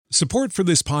Support for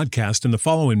this podcast and the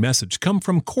following message come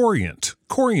from Corient.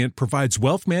 Corient provides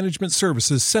wealth management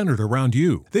services centered around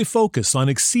you. They focus on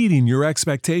exceeding your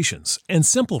expectations and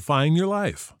simplifying your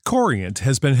life. Corient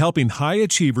has been helping high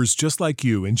achievers just like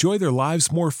you enjoy their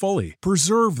lives more fully,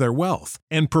 preserve their wealth,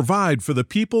 and provide for the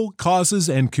people, causes,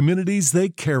 and communities they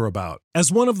care about. As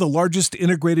one of the largest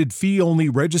integrated fee-only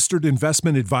registered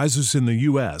investment advisors in the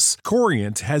U.S.,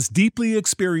 Corient has deeply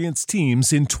experienced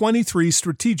teams in 23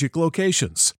 strategic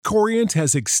locations. Corient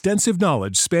has extensive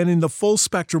knowledge spanning the full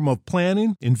spectrum of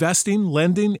planning, investing,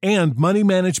 lending, and money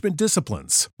management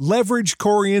disciplines. Leverage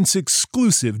Corient's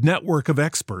exclusive network of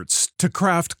experts to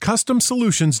craft custom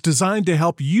solutions designed to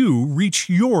help you reach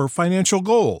your financial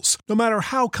goals, no matter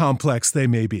how complex they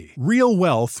may be. Real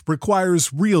wealth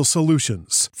requires real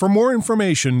solutions. For more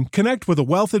information, connect with a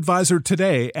wealth advisor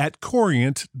today at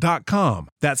Corient.com.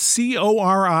 That's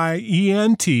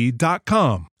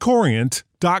Corient.com.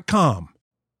 Corient.com.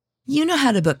 You know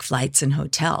how to book flights and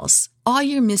hotels. All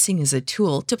you're missing is a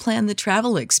tool to plan the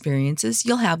travel experiences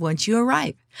you'll have once you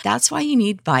arrive. That's why you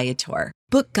need Viator.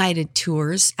 Book guided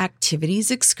tours,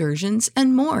 activities, excursions,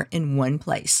 and more in one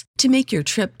place to make your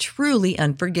trip truly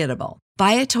unforgettable.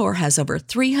 Viator has over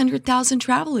 300,000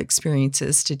 travel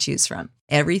experiences to choose from.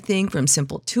 Everything from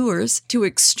simple tours to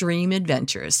extreme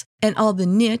adventures and all the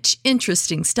niche,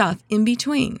 interesting stuff in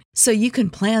between. So you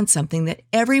can plan something that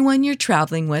everyone you're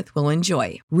traveling with will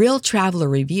enjoy. Real traveler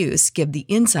reviews give the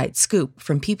inside scoop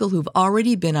from people who've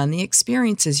already been on the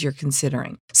experiences you're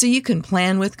considering. So you can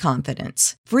plan with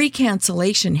confidence. Free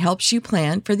cancellation helps you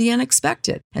plan for the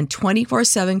unexpected. And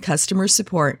 24/7 customer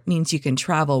support means you can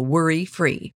travel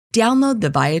worry-free. Download the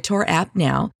Viator app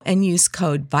now and use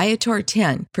code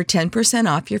Viator10 for 10%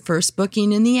 off your first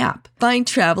booking in the app. Find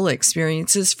travel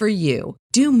experiences for you.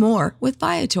 Do more with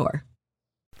Viator.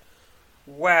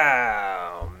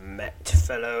 Well met,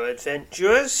 fellow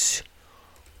adventurers.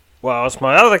 Whilst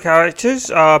my other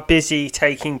characters are busy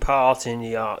taking part in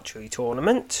the archery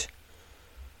tournament,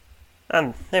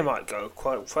 and they might go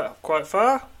quite far,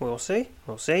 we'll see.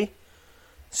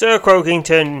 Sir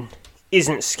Croakington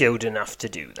isn't skilled enough to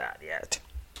do that yet.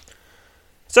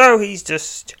 So he's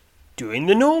just doing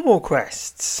the normal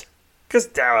quests, because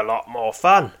they're a lot more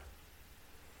fun.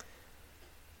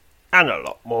 And a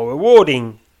lot more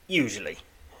rewarding, usually.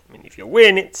 I mean, if you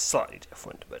win, it's slightly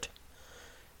different, but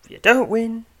if you don't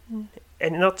win,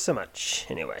 and not so much.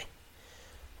 Anyway,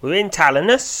 we're in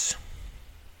Talonus,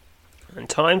 and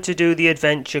time to do the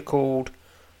adventure called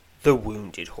The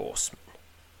Wounded Horseman.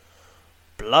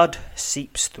 Blood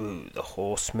seeps through the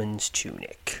horseman's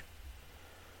tunic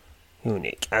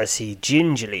as he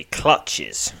gingerly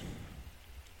clutches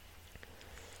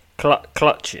at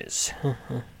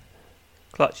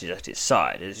his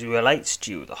side as he relates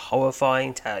to you the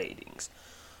horrifying tidings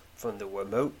from the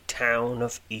remote town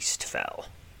of Eastfell.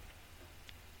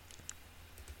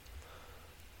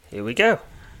 Here we go.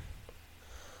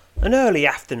 An early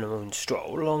afternoon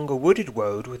stroll along a wooded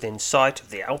road within sight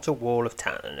of the outer wall of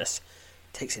Talonus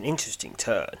takes an interesting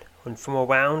turn when from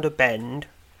around a bend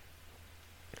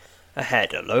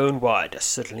ahead a lone rider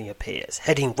suddenly appears,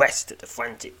 heading west at a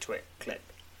frantic clip.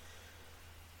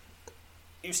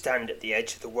 You stand at the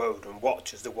edge of the road and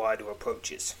watch as the rider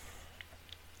approaches.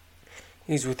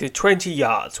 He's within 20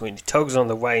 yards when he tugs on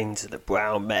the reins of the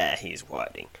brown mare he is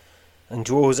riding and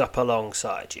draws up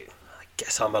alongside you. I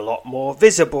guess I'm a lot more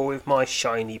visible with my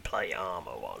shiny plate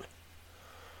armour on.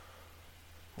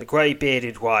 The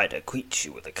grey-bearded rider greets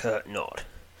you with a curt nod.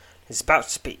 He's about to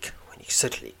speak when he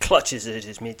suddenly clutches at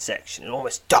his midsection and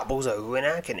almost doubles over in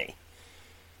agony.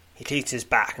 He teeters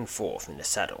back and forth in the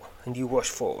saddle, and you rush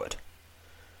forward,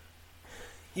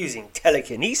 using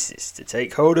telekinesis to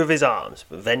take hold of his arms,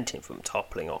 prevent him from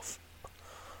toppling off.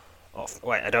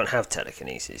 Wait, I don't have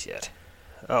telekinesis yet.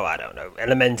 Oh, I don't know,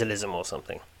 elementalism or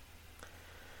something.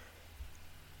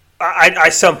 I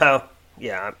somehow...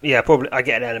 Yeah, probably I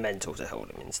get an elemental to hold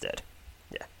him instead.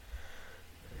 Yeah.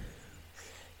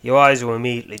 Your eyes are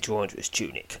immediately drawn to his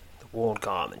tunic. The worn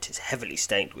garment is heavily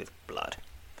stained with blood.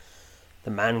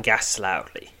 The man gasps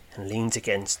loudly and leans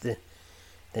against the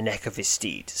neck of his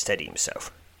steed to steady himself.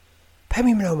 "Pay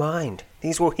me no mind.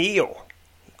 These will heal,"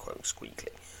 he croaks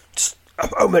weakly. "Just a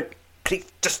moment, please.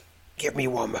 Just give me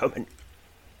one moment."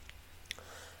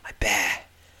 "I bear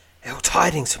ill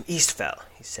tidings from Eastfell,"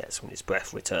 he says when his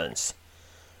breath returns.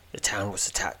 "The town was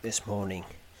attacked this morning,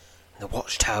 and the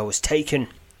watchtower was taken.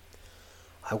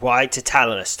 I ride to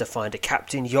Talonus to find a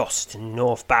Captain Yost in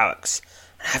North Barracks,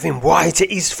 and have him ride to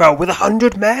Eastfell with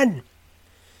 100 men.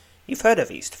 You've heard of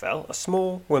Eastfell, a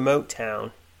small, remote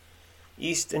town,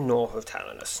 east and north of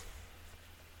Talonus.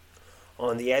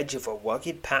 on the edge of a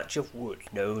rugged patch of wood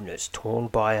known as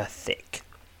Tornbriar Thick.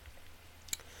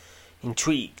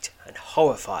 Intrigued and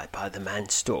horrified by the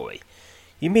man's story,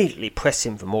 you immediately press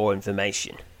him for more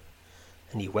information,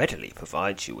 and he readily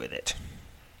provides you with it.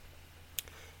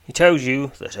 He tells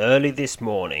you that early this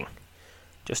morning,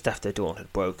 just after dawn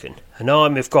had broken, an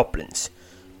army of goblins,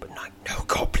 but no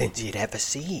goblins he had ever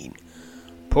seen,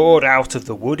 poured out of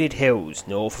the wooded hills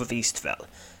north of Eastfell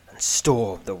and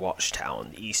stormed the watchtower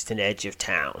on the eastern edge of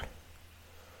town.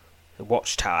 The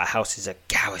watchtower houses a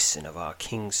garrison of our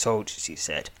king's soldiers, he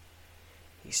said.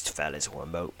 Eastfell is a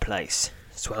remote place,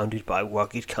 surrounded by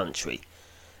rugged country,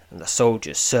 and the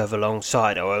soldiers serve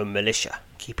alongside our own militia,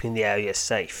 keeping the area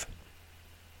safe.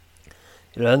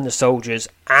 You learn the soldiers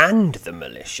and the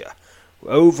militia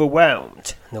were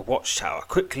overwhelmed, and the watchtower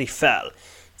quickly fell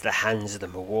into the hands of the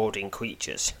marauding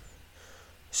creatures.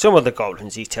 Some of the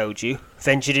goblins, he told you,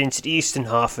 ventured into the eastern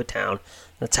half of town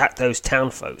and attacked those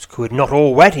townfolk who had not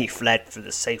already fled for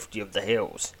the safety of the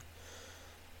hills.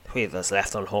 3 of us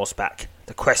left on horseback,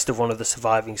 the quest of one of the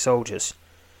surviving soldiers,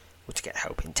 were to get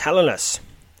help in Telenos.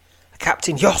 A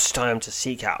Captain Yost I am to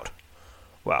seek out.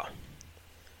 Well,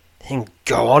 then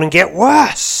go on and get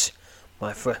worse,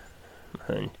 my friend.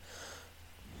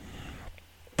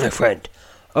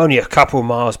 Only a couple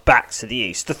miles back to the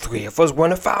east, the 3 of us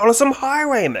run afoul of some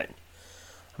highwaymen.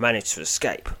 I managed to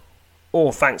escape,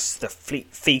 all thanks to the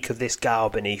fleet feet of this gal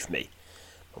beneath me,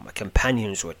 but my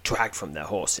companions were dragged from their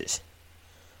horses.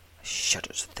 I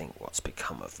shudder to think what's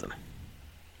become of them.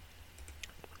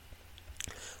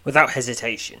 Without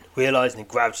hesitation, realising the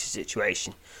gravity of the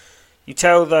situation, you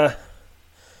tell the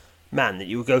man that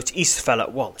you will go to Eastfell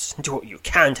at once and do what you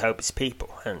can to help his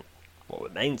people and what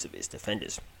remains of his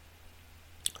defenders.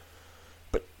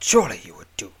 But surely you would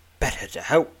do better to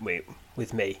help me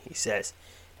with me, he says,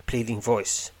 a pleading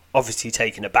voice, obviously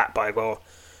taken aback by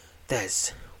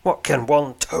what can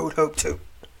one toad hope to?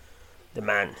 The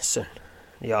man's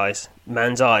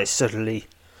eyes suddenly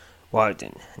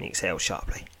widen, and he exhales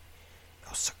sharply.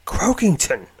 You're Sir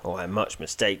Croakington, or I'm much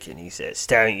mistaken, he says,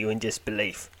 staring at you in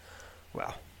disbelief.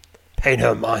 Well, pay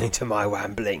no mind to my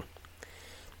rambling.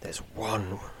 There's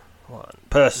one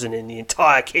person in the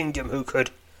entire kingdom who could...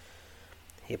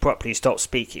 He abruptly stops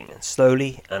speaking and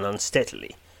slowly and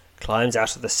unsteadily climbs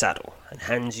out of the saddle and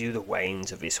hands you the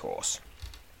reins of his horse.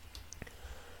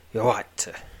 You're right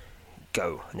to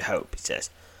go and hope, he says,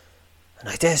 and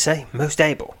I dare say most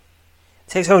able.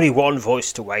 It takes only one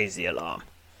voice to raise the alarm.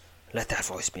 Let that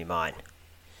voice be mine.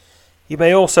 You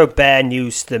may also bear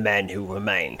news to the men who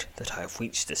remained that I have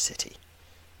reached the city.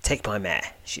 Take my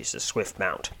mare, she is a swift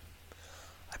mount.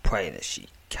 I pray that she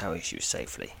carries you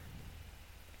safely.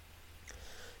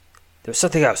 There was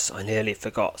something else I nearly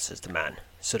forgot, says the man,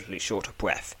 suddenly short of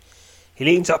breath. He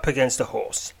leans up against the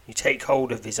horse. You take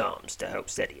hold of his arms to help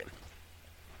steady him.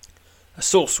 A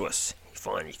sorceress, he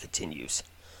finally continues.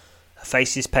 Her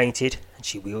face is painted, and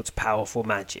she wields powerful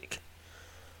magic.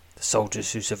 The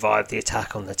soldiers who survived the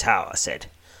attack on the tower said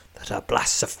that her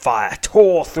blasts of fire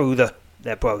tore through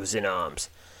their brothers in arms,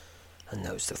 and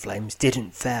those the flames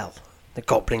didn't fell. The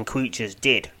goblin creatures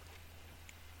did.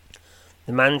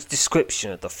 The man's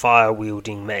description of the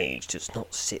fire-wielding mage does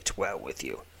not sit well with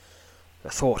you.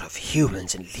 The thought of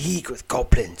humans in league with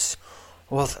goblins,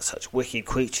 or other such wicked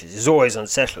creatures, is always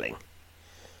unsettling.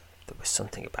 There was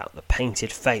something about the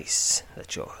painted face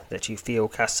that you feel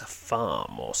casts a far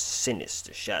more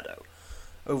sinister shadow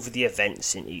over the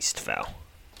events in Eastfell.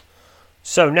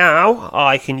 So now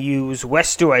I can use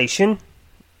restoration,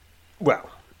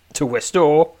 to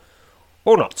restore,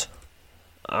 or not.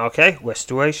 Okay,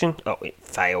 restoration. Oh, it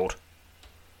failed.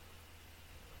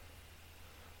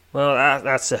 Well,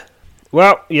 that's a...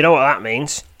 Well, you know what that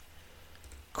means.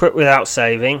 Quit without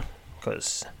saving,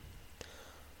 because...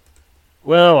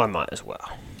 Well, I might as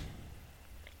well.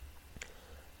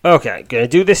 Okay, gonna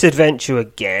do this adventure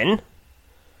again.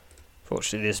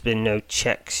 Fortunately, there's been no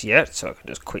checks yet, so I can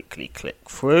just quickly click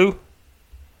through.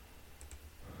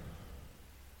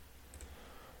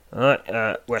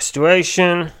 Alright,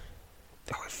 restoration.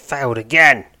 Oh, it failed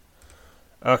again.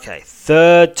 Okay,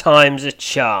 3rd time's a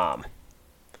charm.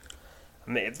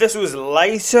 I mean, if this was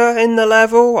later in the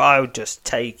level, I would just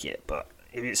take it, but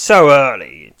if it's so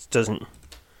early, it doesn't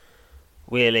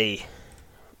really...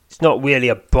 It's not really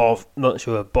much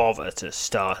of a bother to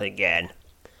start again.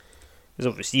 Because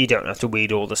obviously you don't have to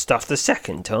read all the stuff the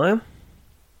second time.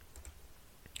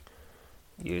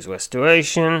 Use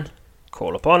restoration.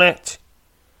 Call upon it.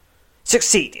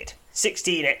 Succeeded.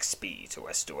 16 XP to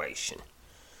restoration.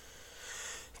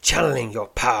 Channeling your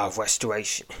power of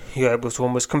restoration, you're able to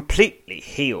almost completely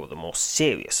heal the more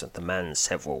serious of the man's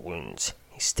several wounds.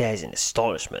 He stares in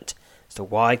astonishment as the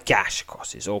wide gash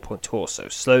across his open torso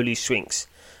slowly shrinks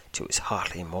till it's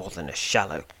hardly more than a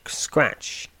shallow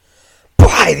scratch.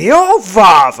 "By the old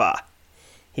father!"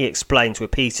 he explains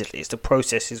repeatedly as the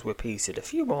process is repeated a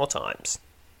few more times.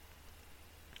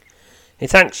 He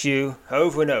thanks you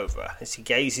over and over as he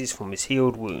gazes from his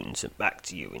healed wounds and back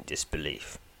to you in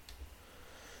disbelief.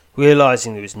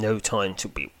 Realizing there was no time to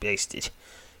be wasted,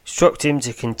 instruct him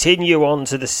to continue on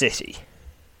to the city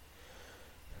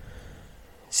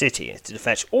to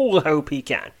fetch all the hope he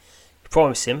can. You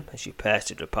promise him as you prepare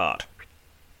to depart.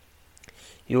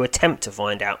 You attempt to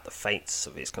find out the fates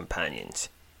of his companions.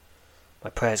 "My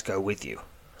prayers go with you,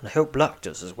 and I hope luck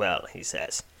does as well," he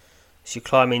says, as you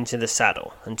climb into the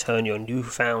saddle and turn your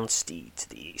newfound steed to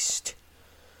the east.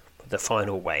 With the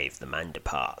final wave, the man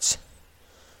departs,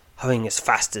 hurrying as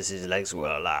fast as his legs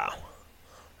will allow,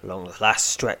 along the last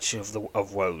stretch of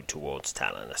road towards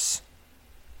Talonus.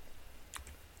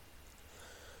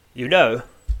 You know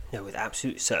with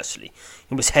absolute certainty,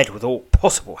 you must head with all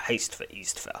possible haste for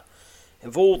Eastfell.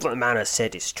 If all that the man has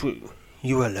said is true,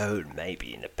 you alone may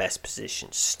be in the best position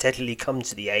to steadily come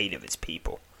to the aid of its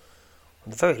people, or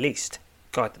at the very least,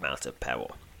 guide them out of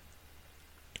peril.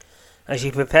 As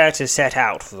you prepare to set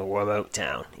out for the remote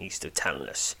town east of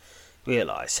Talonus,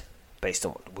 realize, based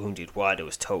on what the wounded rider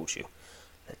has told you,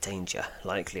 that danger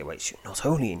likely awaits you not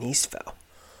only in Eastfell,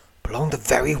 but along the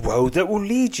very road that will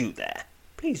lead you there.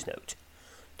 Please note,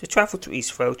 to travel to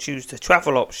Eastfell, choose the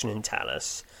travel option in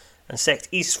Talus and select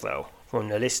Eastfell from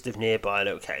the list of nearby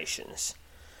locations.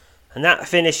 And that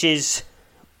finishes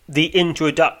the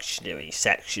introductory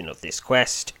section of this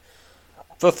quest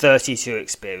for 32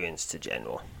 experience to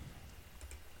General.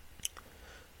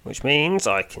 Which means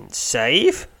I can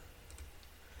save.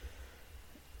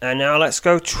 And now let's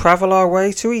go travel our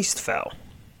way to Eastfell.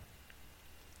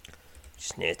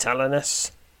 Just near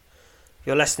Talonus.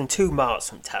 You're less than 2 miles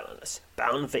from Talonus,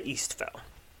 bound for Eastfell,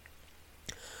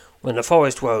 when the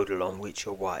forest road along which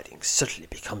you're riding suddenly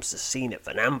becomes the scene of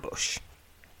an ambush.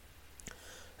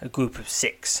 A group of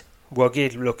 6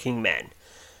 rugged-looking men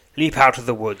leap out of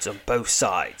the woods on both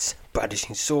sides,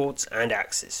 brandishing swords and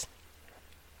axes.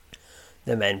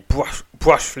 The men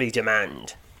gruffly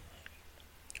demand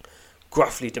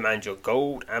your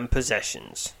gold and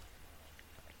possessions,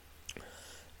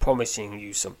 promising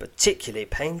you some particularly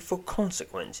painful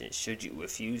consequences should you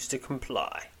refuse to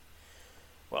comply.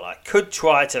 Well, I could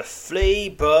try to flee,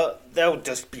 but they'll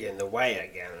just be in the way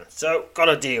again, so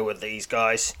gotta deal with these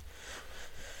guys.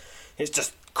 It's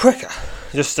just quicker,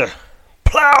 just to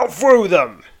plough through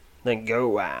them, then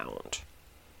go round.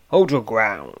 Hold your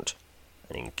ground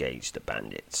and engage the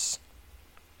bandits.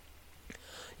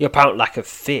 Your apparent lack of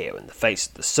fear in the face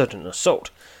of the sudden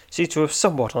assault seems to have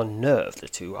somewhat unnerved the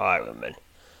 2 highwaymen.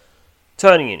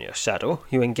 Turning in your saddle,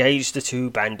 you engage the 2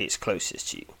 bandits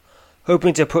closest to you,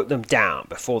 hoping to put them down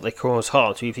before they cause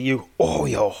harm to either you or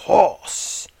your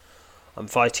horse. I'm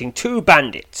fighting 2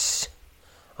 bandits.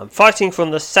 I'm fighting from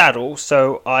the saddle,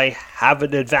 so I have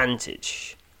an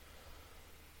advantage.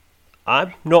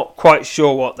 I'm not quite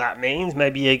sure what that means.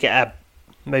 Maybe their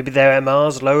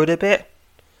MR's lowered a bit.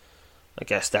 I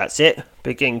guess that's it.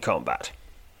 Begin combat.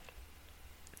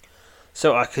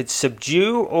 So I could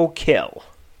subdue or kill.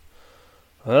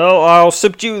 Well, I'll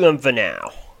subdue them for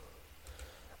now.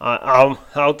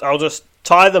 I'll just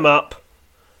tie them up,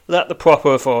 let the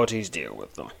proper authorities deal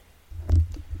with them.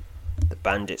 The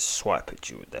bandits swipe at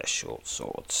you with their short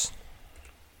swords,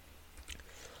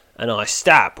 and I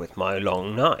stab with my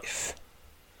long knife.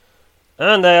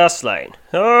 And they are slain.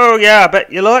 Oh yeah, I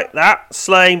bet you like that,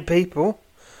 slaying people.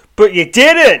 But you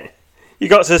didn't! You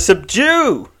got to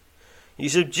subdue! You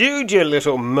subdued your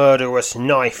little murderous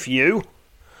knife, you.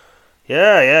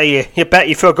 Yeah, you bet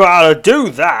you forgot how to do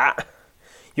that.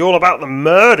 You're all about the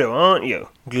murder, aren't you?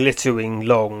 Glittering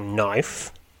long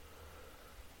knife.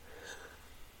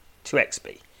 To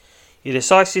XP. Your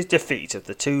decisive defeat of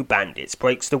the 2 bandits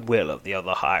breaks the will of the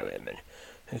other highwaymen,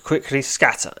 who quickly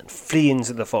scatter and flee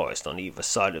into the forest on either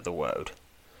side of the road.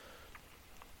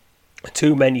 The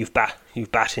 2 men you've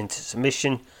bat into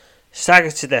submission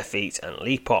stagger to their feet and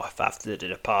leap off after the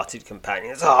departed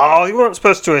companions. Oh, you weren't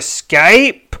supposed to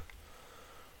escape!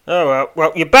 Oh,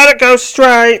 well, you better go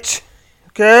straight,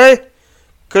 okay?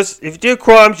 Because if you do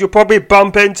crimes, you'll probably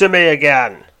bump into me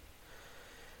again.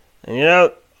 And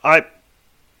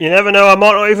you never know, I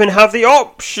might not even have the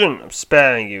option of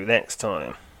sparing you next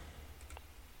time.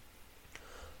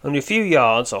 Only a few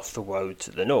yards off the road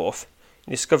to the north,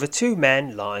 you discover 2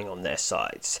 men lying on their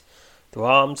sides, their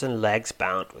arms and legs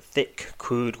bound with thick,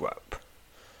 crude rope.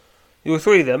 You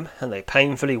free them, and they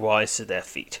painfully rise to their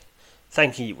feet,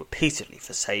 thanking you repeatedly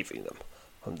for saving them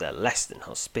from their less than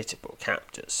hospitable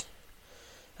captors.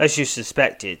 As you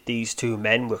suspected, these two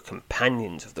men were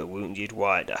companions of the wounded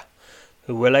rider,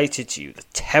 who related to you the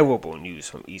terrible news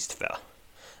from Eastvale.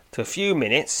 After a few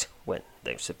minutes, when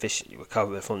they were sufficiently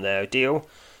recovered from their ordeal,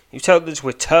 you told them to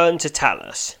return to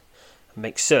Talos and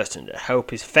make certain that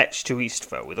help is fetched to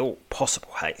Eastvale with all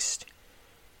possible haste.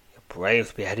 You're brave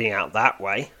to be heading out that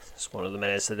way, as one of the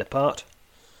men as they depart.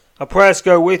 Our prayers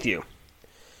go with you.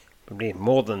 But we need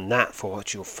more than that for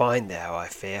what you'll find there, I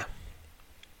fear.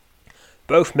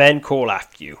 Both men call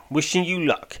after you, wishing you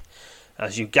luck,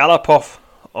 as you gallop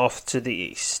off to the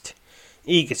east,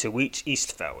 eager to reach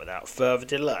Eastvale without further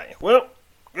delay. Well,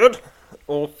 good.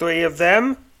 All three of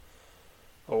them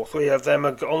are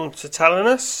gone to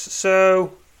Talanos,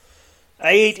 so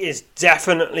aid is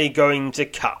definitely going to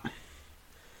come.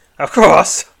 Of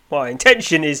course, my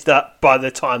intention is that by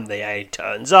the time the aid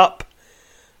turns up,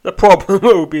 the problem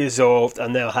will be resolved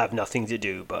and they'll have nothing to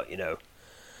do but,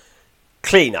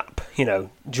 clean up,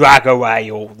 drag away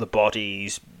all the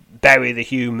bodies, bury the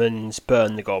humans,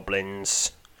 burn the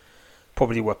goblins,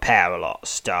 probably repair a lot of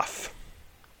stuff.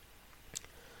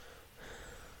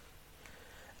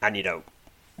 And,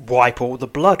 wipe all the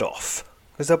blood off,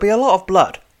 because there'll be a lot of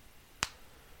blood.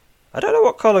 I don't know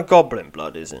what kind of goblin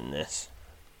blood is in this.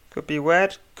 Could be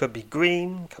red, could be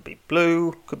green, could be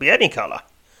blue, could be any colour.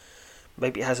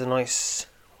 Maybe it has a nice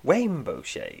rainbow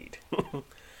shade.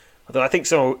 Although I think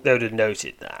someone would have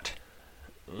noted that.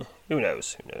 Who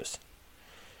knows?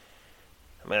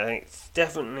 I think it's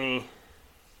definitely...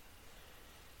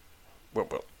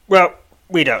 Well,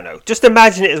 we don't know. Just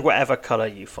imagine it as whatever colour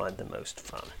you find the most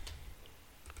fun.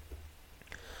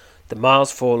 The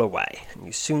miles fall away, and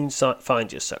you soon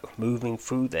find yourself moving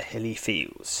through the hilly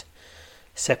fields,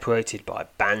 separated by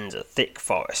bands of thick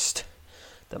forest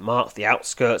that mark the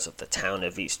outskirts of the town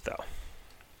of Eastvale.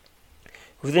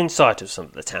 Within sight of some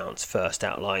of the town's first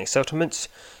outlying settlements,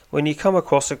 when you come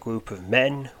across a group of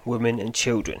men, women and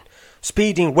children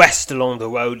speeding west along the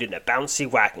road in a bouncy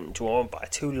wagon drawn by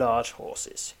two large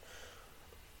horses.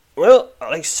 Well,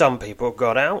 at least some people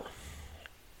got out.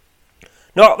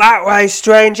 "Not that way,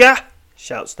 stranger!"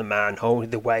 shouts the man holding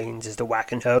the reins as the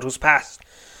wagon hurdles past.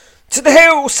 "To the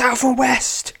hills, south and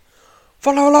west!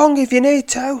 Follow along if you need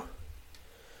to."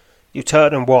 You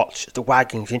turn and watch as the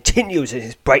wagon continues at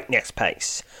its breakneck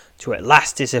pace, till at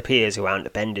last disappears around a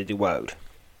bend of the road.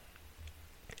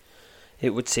 It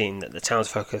would seem that the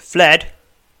townsfolk have fled,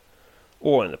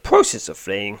 or in the process of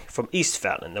fleeing, from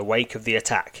Eastvale in the wake of the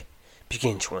attack.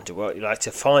 Begin to wonder what you'd like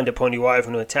to find upon your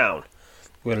arrival in the town.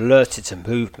 You are alerted to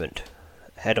movement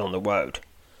ahead on the road.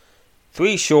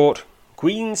 3 short,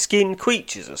 green-skinned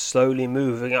creatures are slowly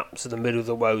moving up to the middle of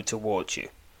the road towards you.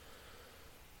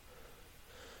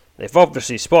 They've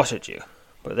obviously spotted you,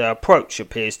 but their approach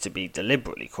appears to be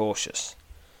deliberately cautious.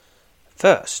 At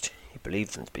first, you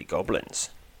believe them to be goblins.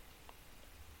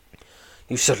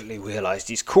 You suddenly realise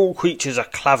these cool creatures are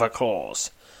Claverclaws,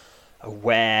 a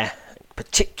rare,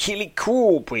 particularly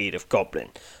cruel breed of goblin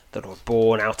that were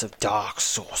born out of dark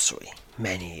sorcery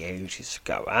many ages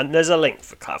ago, and there's a link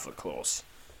for Claverclaws.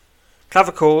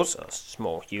 Claverclaws are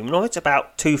small humanoids,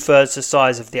 about 2/3 the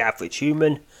size of the average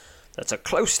human, that are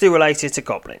closely related to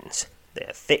goblins. They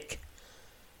are thick,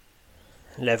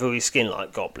 leathery skin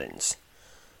like goblins,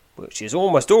 which is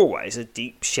almost always a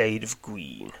deep shade of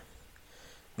green.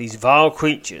 These vile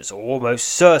creatures are almost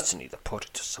certainly the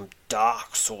product of some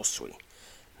dark sorcery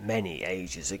many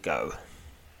ages ago.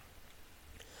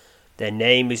 Their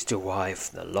name is derived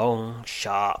from the long,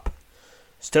 sharp,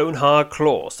 stone-hard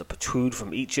claws that protrude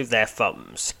from each of their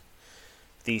thumbs.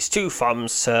 These 2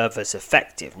 thumbs serve as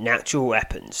effective natural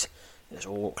weapons that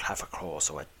all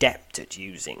Claverclaws are adept at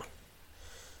using.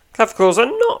 Claverclaws are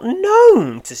not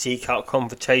known to seek out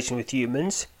confrontation with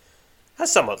humans, as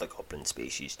some other goblin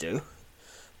species do,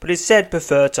 but instead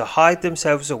prefer to hide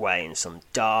themselves away in some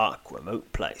dark,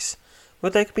 remote place where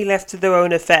they can be left to their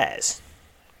own affairs.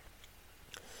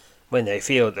 When they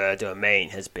feel their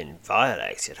domain has been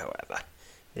violated, however,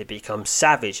 they become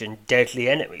savage and deadly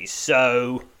enemies,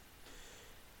 so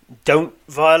don't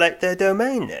violate their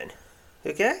domain then.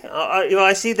 Okay? If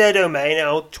I see their domain,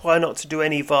 I'll try not to do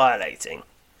any violating.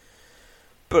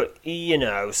 But,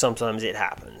 sometimes it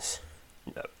happens.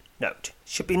 Note.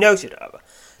 Should be noted, however,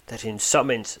 that in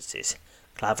some instances,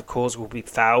 Claverclaws will be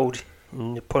fouled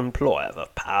in the employ of a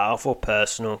powerful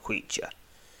personal creature,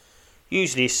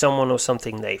 usually someone or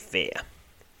something they fear.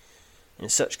 In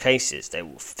such cases, they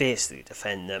will fiercely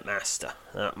defend their master.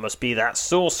 That must be that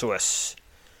sorceress.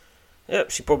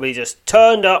 Yep, she probably just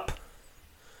turned up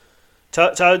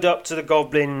to the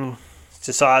Goblin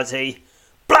Society.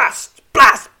 Blast!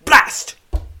 Blast! Blast!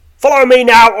 Follow me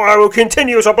now or I will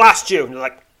continue to blast you. And they're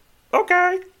like,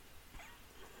 okay.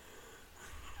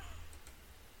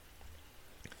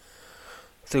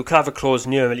 though Claverclaws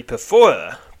nearly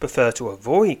prefer to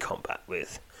avoid combat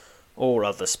with all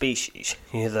other species,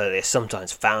 though they are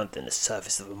sometimes found in the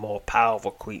service of a more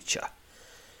powerful creature.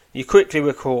 You quickly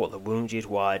recall the wounded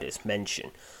rider's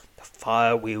mention, the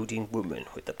fire-wielding woman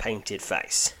with the painted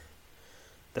face.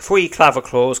 The 3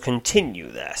 Claverclaws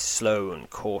continue their slow and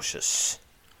cautious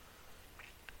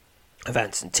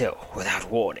advance until, without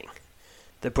warning,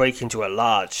 they break into a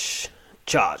large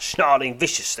charge, snarling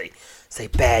viciously as they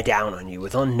bear down on you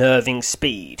with unnerving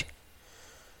speed.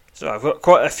 So I've got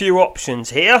quite a few options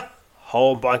here.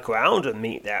 Hold my ground and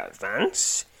meet their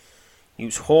advance.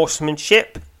 Use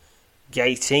horsemanship,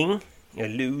 gating,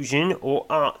 illusion, or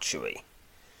archery.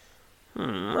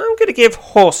 I'm going to give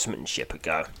horsemanship a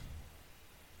go.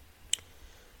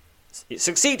 It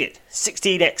succeeded.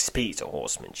 16 XP to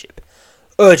horsemanship.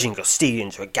 Urging your steed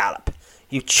into a gallop,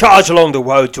 you charge along the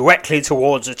road directly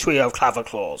towards a trio of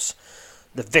Claverclaws.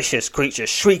 The vicious creatures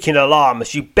shriek in alarm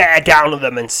as you bear down on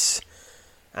them and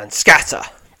scatter,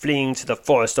 fleeing to the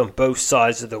forest on both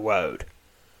sides of the road.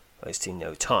 Wasting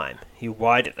no time, you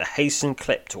ride at a hastened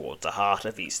clip towards the heart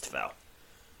of Eastvale.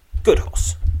 Good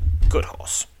horse. Good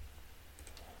horse.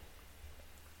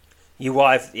 You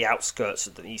arrive at the outskirts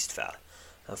of the Eastvale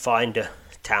and find a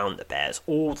town that bears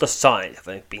all the signs of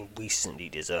having been recently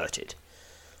deserted.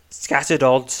 Scattered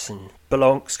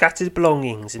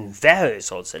belongings and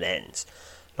various odds and ends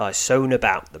lie sown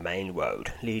about the main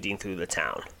road leading through the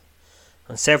town,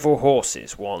 and several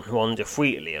horses wander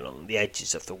freely along the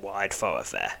edges of the wide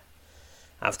thoroughfare.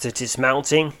 After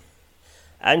dismounting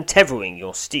and tethering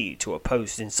your steed to a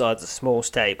post inside the small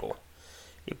stable,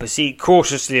 you proceed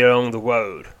cautiously along the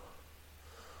road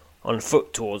on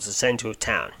foot towards the centre of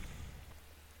town.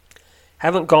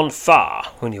 Haven't gone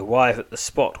far when you arrive at the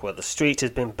spot where the street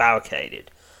has been barricaded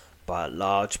by a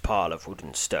large pile of wood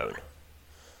and stone.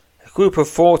 A group of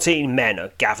 14 men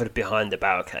are gathered behind the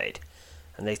barricade,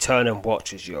 and they turn and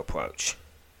watch as you approach.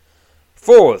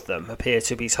 4 of them appear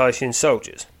to be Tyson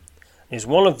soldiers. It is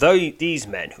one of these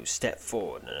men who step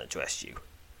forward and address you.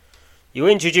 You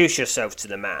introduce yourself to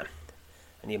the man,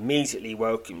 and he immediately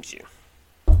welcomes you.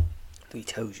 He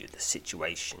tells you the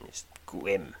situation is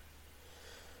grim.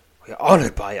 "We are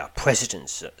honoured by our president,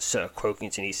 Sir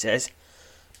Croakington," he says,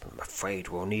 "but I'm afraid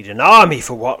we'll need an army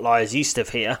for what lies east of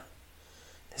here.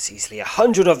 There's easily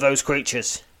 100 of those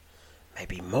creatures,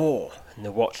 maybe more, in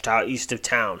the watchtower east of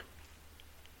town.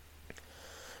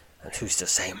 And who's to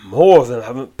say more of them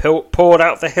haven't poured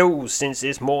out the hills since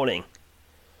this morning?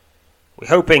 We're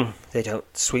hoping they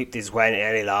don't sweep this way in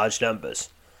any large numbers,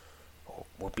 or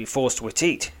we'll be forced to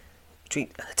retreat, and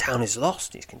the town is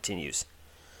lost," he continues.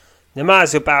 The man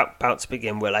is about to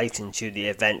begin relating to the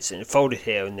events unfolded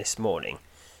here in this morning,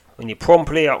 when you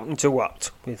promptly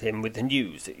interrupt him with the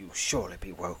news that you'll surely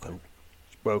be welcomed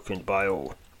by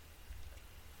all.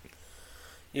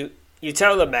 You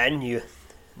tell the men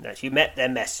that you met their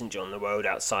messenger on the road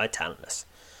outside Tantalus.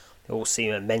 They all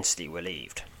seem immensely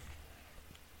relieved.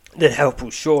 "Then help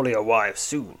will surely arrive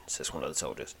soon," says one of the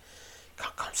soldiers.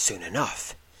 "Can't come soon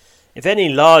enough. If any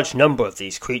large number of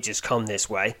these creatures come this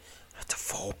way, we'll have to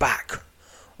fall back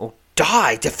or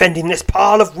die defending this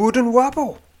pile of wood and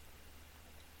rubble."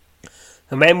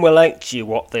 The men relate to you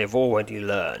what they have already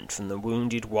learned from the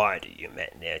wounded rider you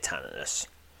met near Tantalus.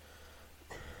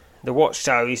 The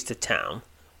watchtower east of town,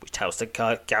 which housed the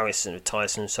garrison of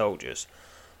Tyson soldiers,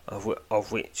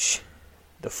 of which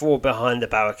the 4 behind the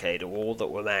barricade are all that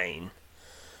remain,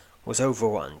 was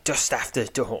overrun just after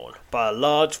dawn by a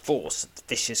large force of the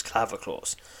vicious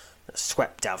Claverclaws that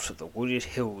swept out of the wooded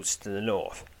hills to the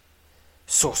north.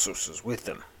 "Sorceress was with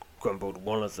them," grumbled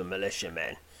one of the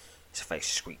militiamen, his face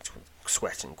streaked with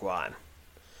sweat and grime.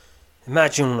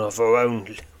 Imagine one of her own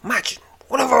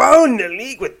in the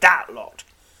league with that lot.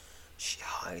 She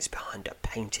hides behind a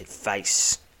painted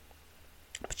face,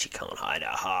 but she can't hide her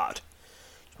heart.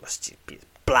 She must be as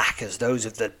black as those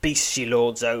of the beasts she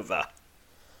lords over."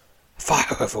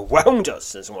 "Fire overwhelmed us,"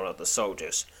 says one of the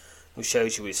soldiers, who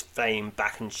shows you his famed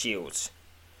back and shields.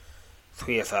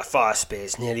 3 of her fire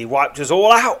spears nearly wiped us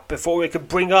all out before we could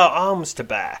bring our arms to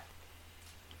bear.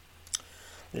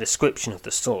 The description of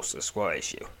the sorceress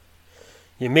worries you.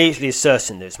 You're immediately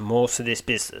certain there's more to this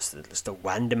business than just a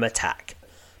random attack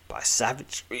by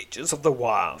savage creatures of the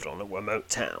wild on a remote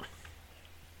town.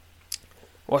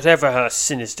 Whatever her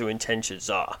sinister intentions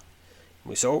are,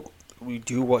 we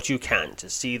do what you can to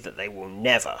see that they will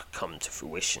never come to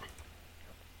fruition.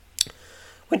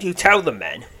 When you tell the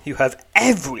men you have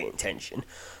every intention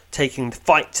of taking the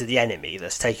fight to the enemy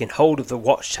that's taken hold of the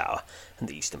watchtower and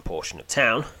the eastern portion of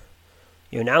town,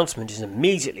 your announcement is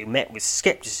immediately met with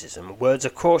scepticism and words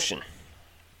of caution.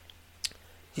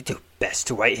 "You do best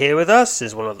to wait here with us,"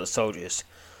 says one of the soldiers,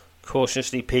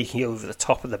 cautiously peeking over the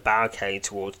top of the barricade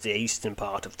towards the eastern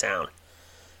part of town.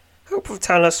 "Hope will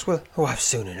tell us we'll arrive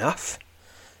soon enough.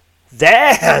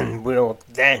 And we'll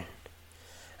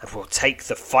take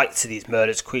the fight to these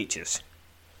murdered creatures.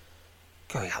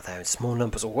 Going out there in small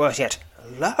numbers, or worse yet,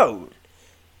 alone,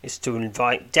 is to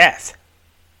invite death.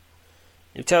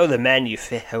 You tell the men you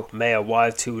fear may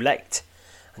arrive too late,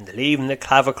 and leaving the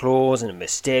Claverclaws and a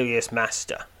mysterious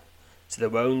master to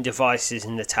their own devices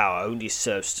in the tower only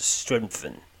serves to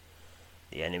strengthen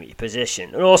the enemy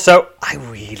position. And also, I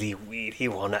really, really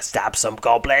want to stab some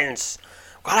goblins.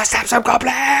 Gotta stab some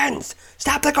goblins!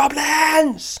 Stab the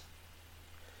goblins!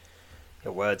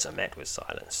 Your words are met with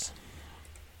silence.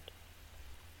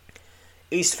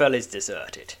 Eastvale is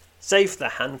deserted, save for the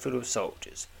handful of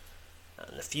soldiers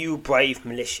and the few brave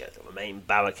militia that remain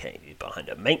barricaded behind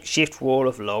a makeshift wall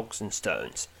of logs and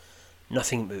stones.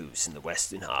 Nothing moves in the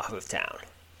western half of town.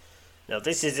 Now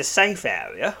this is a safe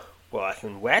area where I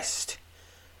can rest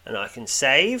and I can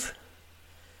save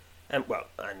and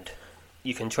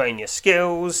you can train your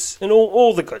skills and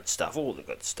all the good stuff,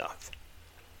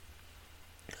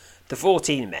 The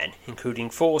 14 men, including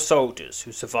 4 soldiers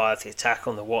who survived the attack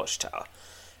on the watchtower,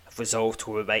 have resolved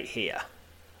to wait here,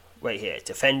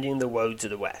 defending the road to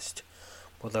the west,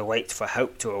 while they wait for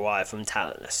help to arrive from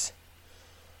Talonus.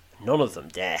 None of them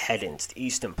dare head into the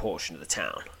eastern portion of the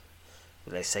town,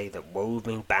 where they say that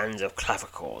roving bands of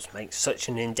Claverclaws make such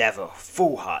an endeavour a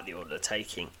foolhardy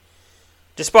undertaking.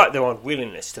 Despite their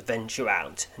unwillingness to venture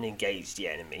out and engage the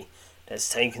enemy that has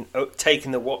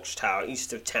taken the watchtower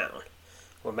east of town,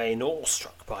 remain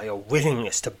awestruck by your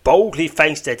willingness to boldly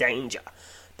face the danger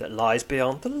that lies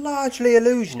beyond the largely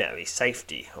illusionary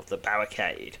safety of the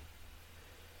barricade.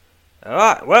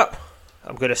 Alright, well,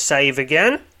 I'm going to save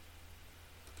again.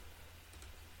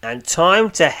 And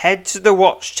time to head to the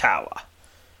watchtower.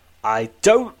 I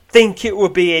don't think it will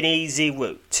be an easy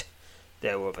route.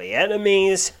 There will be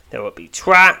enemies, there will be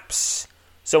traps,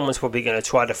 someone's probably going to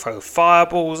try to throw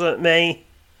fireballs at me.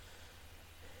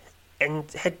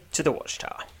 And head to the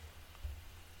watchtower.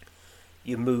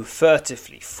 You move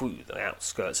furtively through the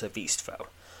outskirts of Eastvale,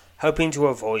 hoping to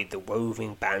avoid the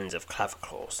roving bands of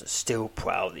Claverclaws that still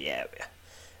prowl the area,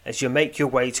 as you make your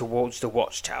way towards the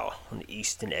watchtower on the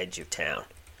eastern edge of town.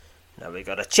 Now we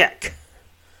got a check.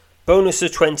 Bonus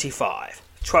of 25,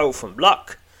 12 from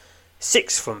luck,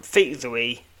 6 from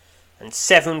thievery, and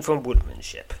 7 from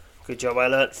woodmanship. Good job I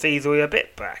learnt thievery a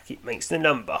bit back, it makes the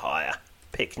number higher.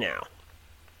 Pick now.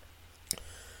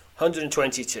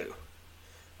 122.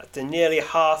 After nearly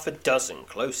half a dozen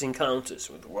close encounters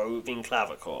with roving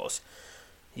Claverclaws,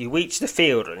 you reach the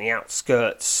field on the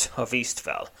outskirts of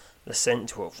Eastvale, the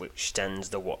centre of which stands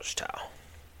the watchtower.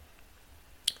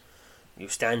 You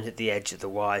stand at the edge of the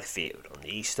wide field on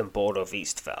the eastern border of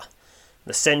Eastvale,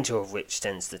 the centre of which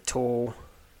stands the tall,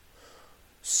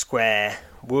 square,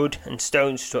 wood and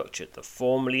stone structure that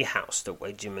formerly housed a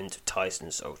regiment of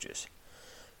Tyson soldiers.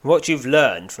 What you've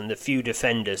learned from the few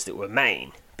defenders that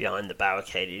remain behind the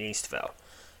barricade in Eastvale,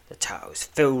 the tower is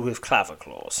filled with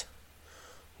Claverclaws.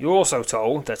 You're also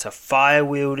told that a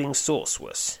fire-wielding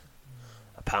sorceress,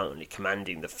 apparently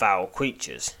commanding the foul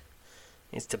creatures,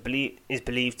 is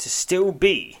believed to still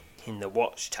be in the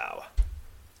watchtower.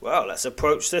 Well, let's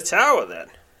approach the tower then.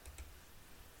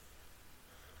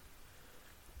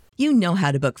 You know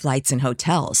how to book flights and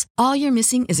hotels. All you're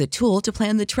missing is a tool to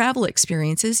plan the travel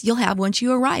experiences you'll have once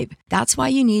you arrive. That's why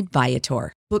you need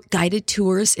Viator. Book guided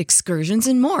tours, excursions,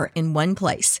 and more in one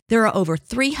place. There are over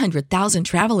 300,000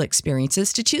 travel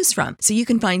experiences to choose from, so you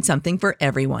can find something for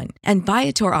everyone. And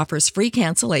Viator offers free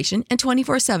cancellation and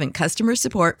 24/7 customer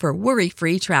support for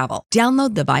worry-free travel.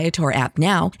 Download the Viator app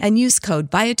now and use code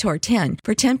Viator10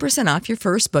 for 10% off your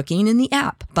first booking in the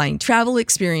app. Find travel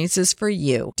experiences for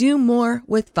you. Do more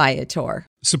with Viator.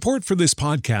 Support for this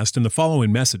podcast and the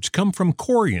following message come from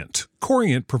Corient.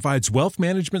 Corient provides wealth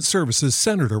management services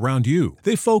centered around you.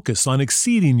 They focus on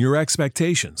exceeding your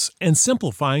expectations and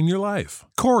simplifying your life.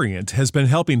 Corient has been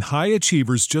helping high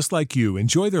achievers just like you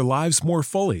enjoy their lives more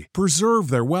fully, preserve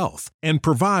their wealth, and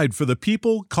provide for the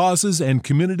people, causes, and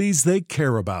communities they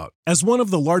care about. As one of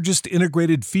the largest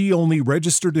integrated fee-only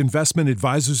registered investment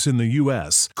advisors in the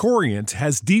U.S., Corient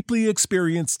has deeply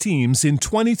experienced teams in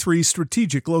 23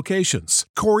 strategic locations.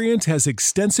 Corient has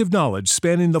extensive knowledge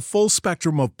spanning the full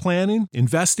spectrum of planning,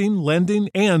 investing, lending,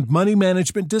 and money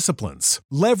management disciplines.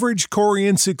 Leverage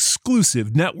Corient's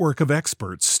exclusive network of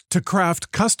experts to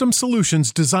craft custom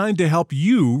solutions designed to help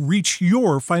you reach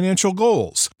your financial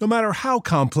goals, no matter how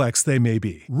complex they may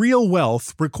be. Real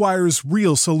wealth requires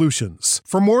real solutions.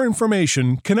 For more information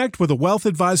information, connect with a wealth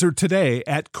advisor today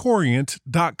at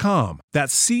Corient.com.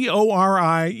 That's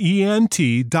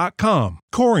Corient.com.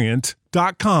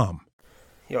 Corient.com.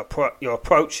 Your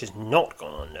approach has not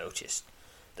gone unnoticed.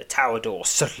 The tower door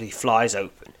suddenly flies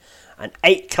open, and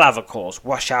 8 Claviclaws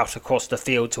rush out across the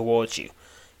field towards you.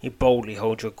 You boldly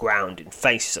hold your ground in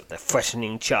face of the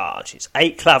threatening charge. It's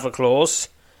 8 Claviclaws,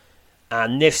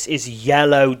 and this is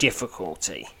yellow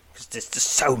difficulty, because there's just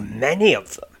so many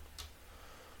of them.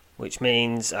 Which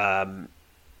means,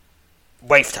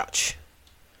 wave touch.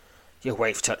 Your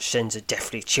wave touch sends a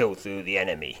deathly chill through the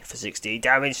enemy. For 60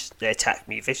 damage, they attack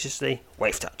me viciously.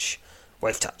 Wave touch.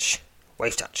 Wave touch.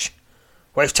 Wave touch.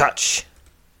 Wave touch.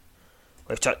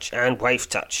 Wave touch and wave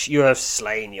touch. You have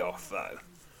slain your foe.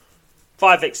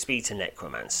 5 XP to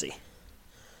necromancy.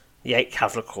 The 8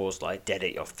 Claviclaws lie dead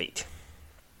at your feet.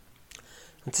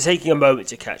 After taking a moment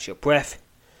to catch your breath,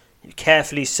 you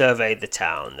carefully survey the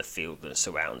town and the field that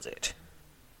surrounds it.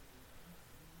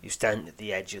 You stand at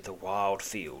the edge of the wild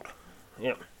field.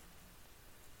 Yep.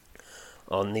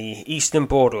 On the eastern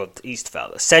border of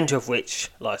Eastvale, the centre of which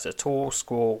lies a tall,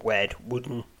 square red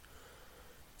wooden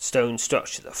stone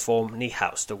structure that formerly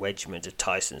housed a regiment of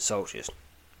Tyson soldiers.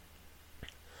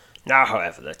 Now,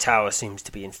 however, the tower seems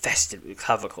to be infested with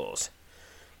Claviclaws,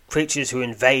 creatures who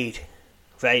invaded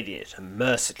it and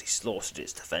mercilessly slaughtered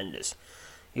its defenders.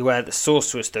 You aware that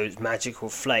sorceress, those magical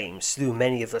flames slew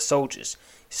many of the soldiers,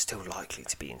 is still likely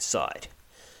to be inside.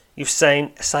 You've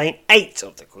slain 8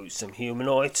 of the gruesome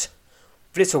humanoids,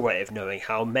 with little way of knowing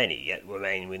how many yet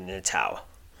remain within the tower.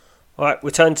 Alright,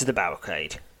 return to the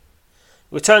barricade.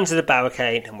 Return to the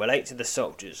barricade and relate to the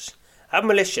soldiers and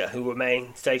militia who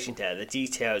remain stationed there the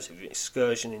details of your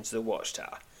excursion into the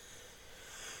watchtower.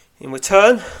 In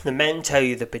return, the men tell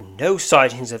you there have been no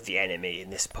sightings of the enemy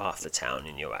in this part of the town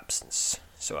in your absence.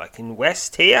 So I can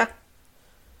rest here?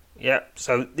 Yep,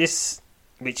 so this,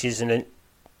 which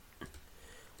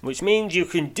means you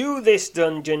can do this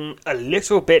dungeon a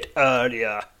little bit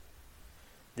earlier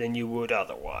than you would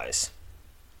otherwise.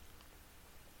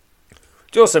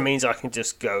 Which also means I can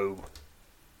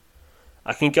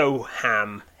go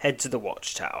ham, head to the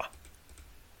watchtower.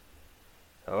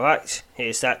 Alright,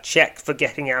 here's that check for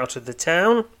getting out of the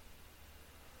town.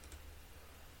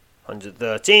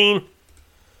 113.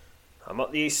 I'm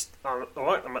at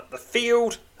the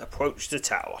field. Approach the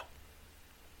tower.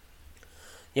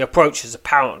 The approach has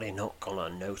apparently not gone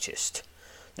unnoticed.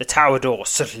 The tower door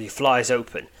suddenly flies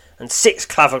open, and 6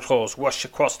 Claviclaws rush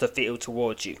across the field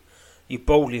towards you. You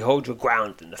boldly hold your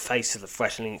ground in the face of the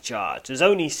threatening charge. There's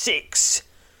only 6,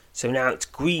 so now it's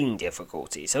green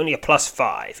difficulty. It's only a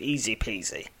 +5, easy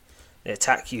peasy. They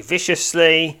attack you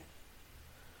viciously,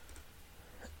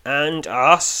 and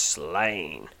are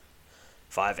slain.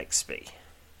 5 XP.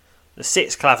 The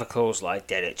 6 Claviclaws lie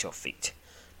dead at your feet.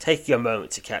 Taking a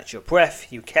moment to catch your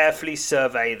breath, you carefully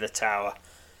survey the tower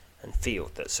and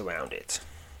field that surround it.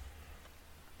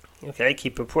 Okay,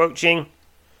 keep approaching.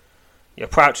 Your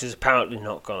approach has apparently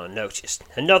not gone unnoticed.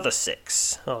 Another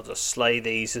 6. I'll just slay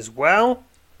these as well.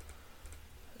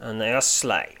 And they are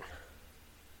slain.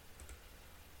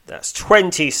 That's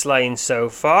 20 slain so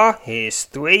far. Here's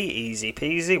 3, easy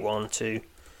peasy. 1, 2.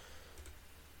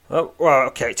 Oh, well,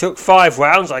 okay, it took 5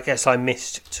 rounds. I guess I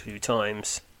missed 2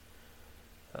 times.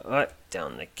 Alright,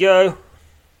 down they go.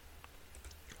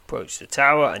 Approach the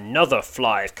tower. Another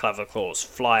 5 Claviclaws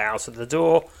fly out of the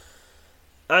door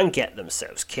and get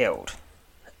themselves killed.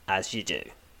 As you do.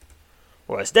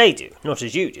 Or as they do, not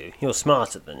as you do. You're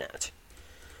smarter than that.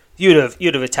 You'd have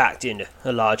attacked in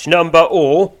a large number,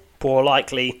 or, more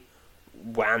likely,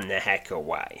 ran the heck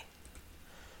away.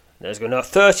 There's gonna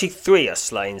 33 are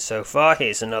slain so far.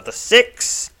 Here's another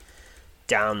 6.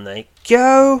 Down they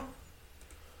go.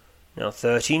 Now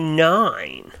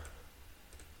 39.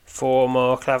 4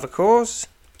 more Claviclaws.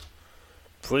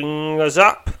 Bring us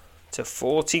up to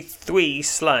 43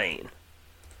 slain.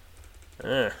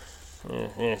 Yes,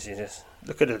 yes.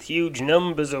 Look at the huge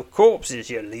numbers of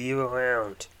corpses you leave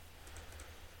around.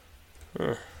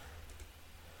 I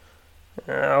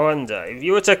wonder, if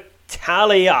you were to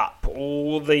tally up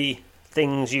all the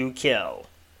things you kill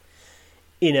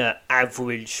in an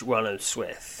average run of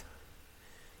Swith,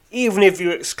 even if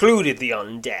you excluded the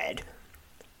undead,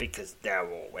 because they're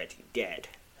already dead,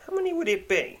 how many would it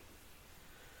be?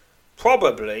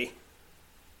 Probably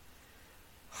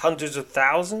hundreds of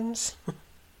thousands.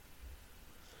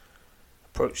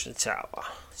 Approach the tower.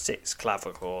 6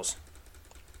 Claviclaws.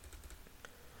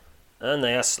 And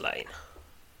they are slain.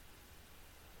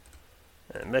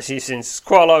 Especially since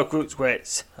quite a lot of groups where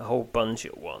it's a whole bunch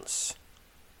at once.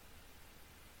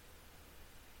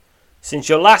 Since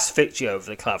your last victory over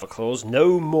the Claverclaws,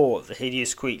 no more of the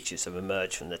hideous creatures have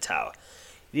emerged from the tower,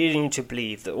 leading you to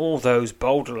believe that all those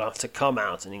bold enough to come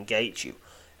out and engage you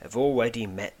have already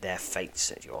met their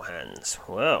fates at your hands.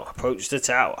 Well, approach the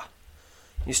tower.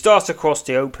 You start across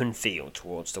the open field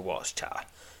towards the watchtower.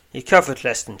 You covered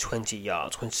less than 20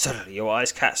 yards when suddenly your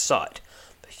eyes catch sight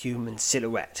of a human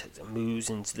silhouette that moves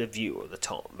into the view of the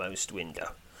topmost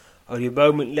window. Only a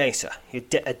moment later, a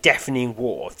deafening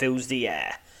roar fills the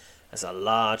air as a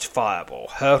large fireball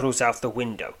hurtles out the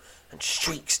window and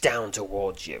streaks down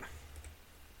towards you.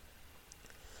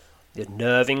 The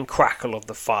nerving crackle of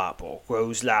the fireball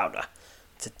grows louder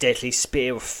as a deadly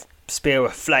spear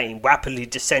of flame rapidly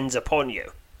descends upon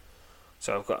you.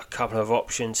 So I've got a couple of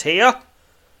options here.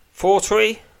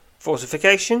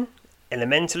 Fortification,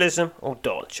 elementalism, or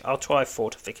dodge. I'll try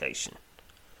fortification.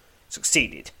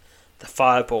 Succeeded. The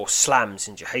fireball slams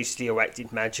into a hastily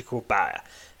erected magical barrier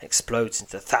and explodes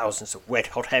into thousands of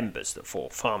red-hot embers that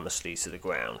fall harmlessly to the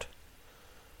ground.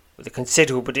 With a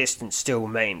considerable distance still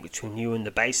remain between you and the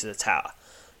base of the tower,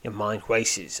 your mind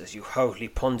races as you hurriedly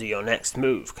ponder your next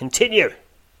move. Continue!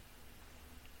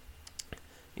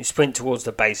 You sprint towards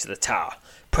the base of the tower,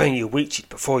 praying you reach it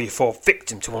before you fall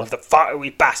victim to one of the fiery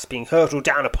blasts being hurtled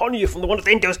down upon you from one of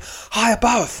the windows high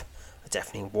above. A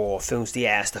deafening roar fills the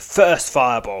air as the first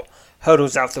fireball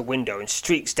hurtles out the window and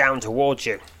streaks down towards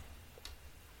you.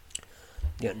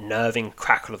 The unnerving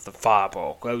crackle of the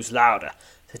fireball grows louder.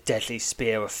 The deadly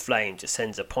spear of flame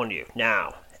descends upon you.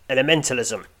 Now,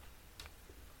 elementalism.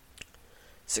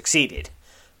 Succeeded.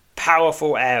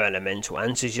 Powerful air elemental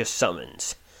answers your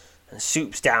summons and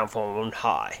swoops down from on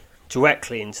high,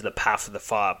 directly into the path of the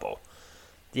fireball.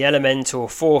 The elemental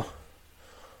forces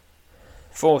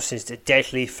the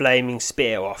deadly flaming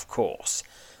spear off course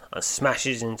and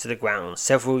smashes into the ground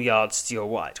several yards to your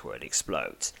right where it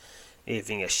explodes,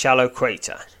 leaving a shallow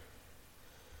crater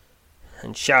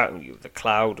and showering you with a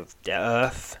cloud of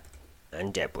earth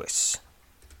and debris.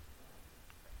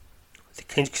 With a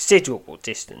considerable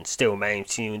distance still remaining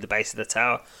to you in the base of the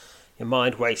tower, your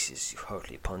mind races. You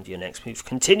hurriedly ponder your next move.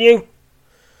 Continue.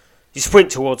 You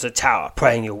sprint towards the tower,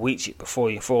 praying you'll reach it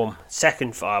before you form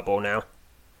second fireball now.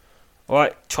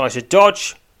 Alright, try to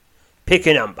dodge. Pick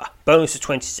a number. Bonus of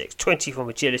 26. 20 from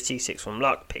agility, 6 from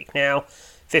luck. Pick now.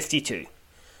 52.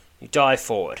 You dive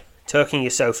forward, turning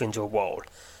yourself into a wall,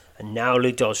 and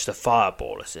narrowly dodge the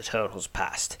fireball as it hurtles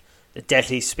past. The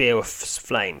deadly spear of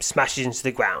flame smashes into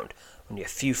the ground only a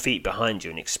few feet behind you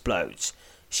and explodes,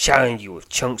 showering you with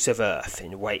chunks of earth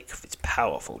in the wake of its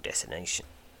powerful detonation.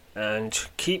 And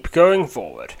keep going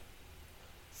forward.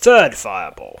 Third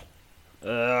fireball.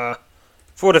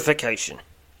 Fortification.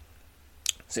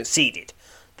 Succeeded.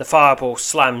 The fireball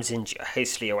slams into a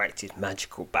hastily erected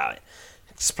magical barrier,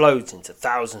 explodes into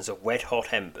thousands of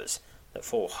red-hot embers that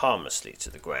fall harmlessly to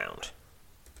the ground.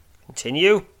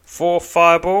 Continue. Fourth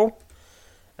fireball.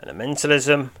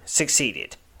 Elementalism.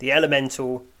 Succeeded.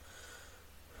 The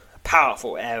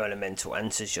powerful air elemental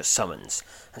answers your summons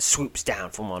and swoops down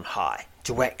from on high,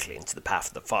 directly into the path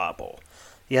of the fireball.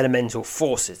 The elemental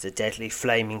forces the deadly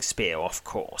flaming spear off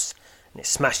course, and it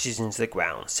smashes into the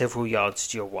ground several yards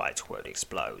to your right where it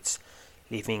explodes,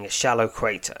 leaving a shallow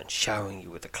crater and showering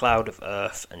you with a cloud of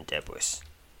earth and debris.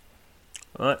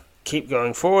 Alright, keep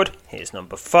going forward. Here's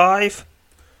number 5.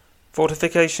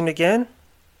 Fortification again.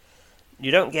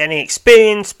 You don't get any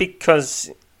experience because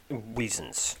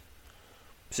reasons.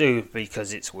 So,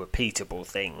 because it's a repeatable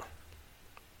thing.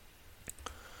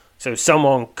 So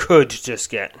someone could just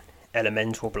get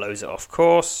elemental blows it off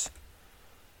course.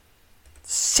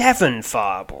 7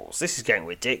 fireballs. This is getting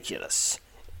ridiculous.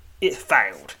 It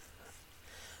failed.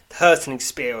 The hurtling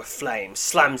spear of flame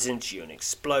slams into you and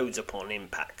explodes upon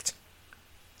impact,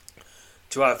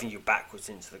 driving you backwards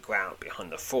into the ground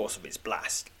behind the force of its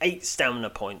blast. 8 stamina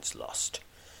points lost.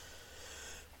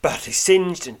 Badly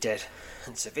singed and dead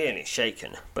and severely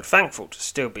shaken, but thankful to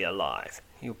still be alive,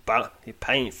 you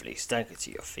painfully stagger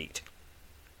to your feet.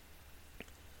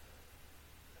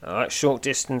 Alright, short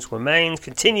distance remains.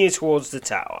 Continue towards the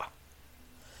tower.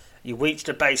 You reach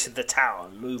the base of the tower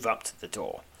and move up to the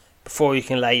door. Before you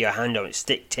can lay your hand on its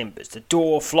thick timbers, the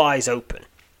door flies open,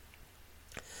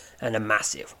 and a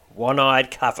massive, one-eyed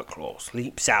Claverclaw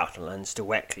leaps out and lands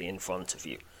directly in front of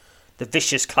you. The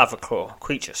vicious Claverclaw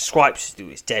creature swipes through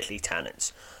its deadly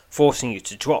talons, forcing you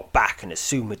to drop back and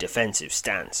assume a defensive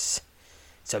stance.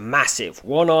 It's a massive,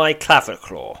 one-eyed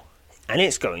Claverclaw, and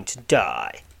it's going to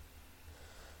die.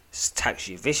 It attacks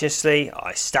you viciously.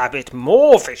 I stab it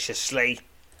more viciously,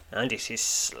 and it is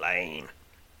slain.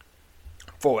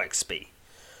 4 XP.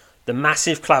 The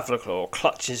massive Claverclaw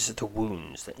clutches at the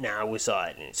wounds that now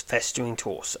reside in its festering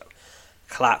torso,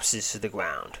 collapses to the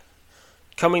ground,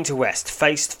 coming to rest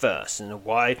face first in a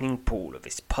widening pool of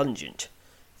its pungent,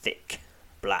 thick,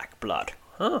 black blood.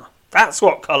 That's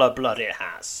what colour blood it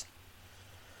has.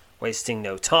 Wasting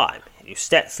no time, you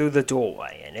step through the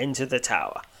doorway and enter the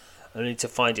tower, only to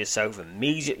find yourself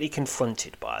immediately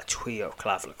confronted by a trio of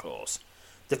Claviclaws.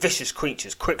 The vicious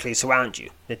creatures quickly surround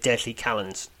you, their deadly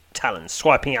talons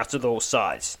swiping out at all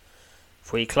sides.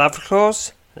 3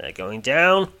 Claviclaws, they're going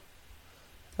down,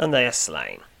 and they are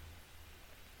slain.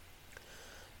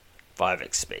 5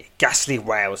 XP. Ghastly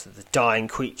wails of the dying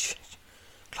creature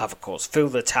Claviclaws fill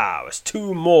the tower as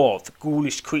 2 more of the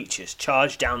ghoulish creatures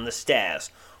charge down the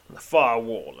stairs on the far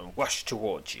wall and rush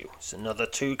towards you. It's another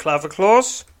 2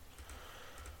 Claviclaws.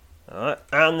 Alright,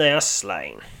 and they are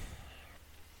slain.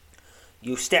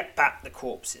 You step back the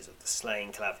corpses of the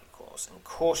slain Claviclaws and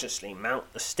cautiously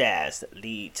mount the stairs that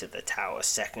lead to the tower's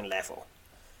second level.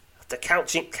 After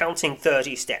counting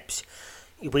 30 steps,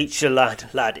 you reach the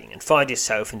landing and find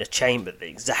yourself in a chamber that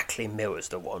exactly mirrors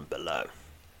the one below.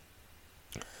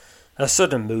 A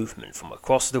sudden movement from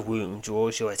across the room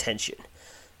draws your attention,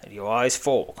 and your eyes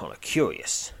fall on a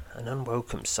curious and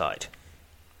unwelcome sight.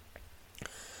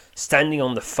 Standing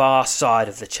on the far side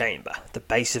of the chamber, the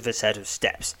base of a set of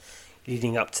steps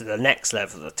leading up to the next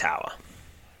level of the tower,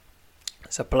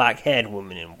 is a black-haired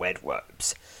woman in red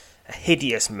robes. A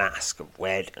hideous mask of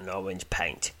red and orange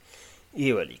paint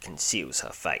eerily conceals her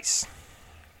face.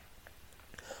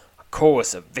 A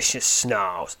chorus of vicious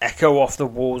snarls echo off the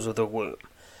walls of the room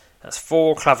as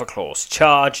 4 Claviclaws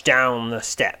charge down the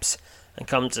steps and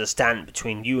come to stand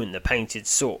between you and the painted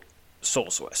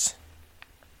sorceress.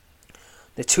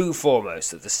 The 2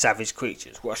 foremost of the savage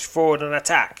creatures rush forward and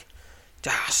attack.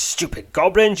 Stupid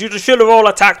goblins, you should have all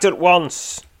attacked at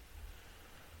once.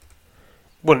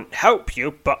 Wouldn't help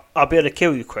you, but I'll be able to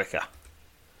kill you quicker.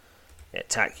 They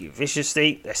attack you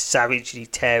viciously, they savagely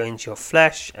tear into your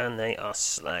flesh, and they are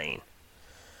slain.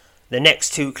 The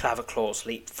next 2 Claviclaws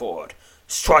leap forward,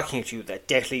 striking at you with their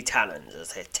deadly talons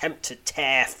as they attempt to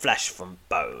tear flesh from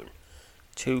bone.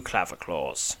 2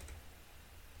 Claviclaws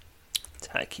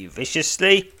attack you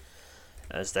viciously,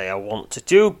 as they are wont to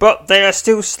do, but they are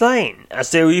still slain,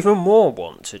 as they are even more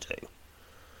wont to do.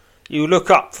 You look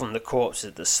up from the corpse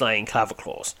of the slain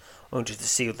Claviclaws, only to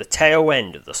see the tail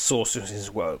end of the sorceress's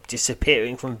robe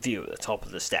disappearing from view at the top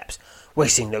of the steps.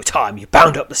 Wasting no time, you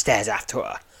bound up the stairs after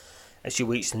her. As you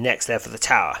reach the next level of the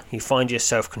tower, you find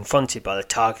yourself confronted by the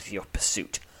target of your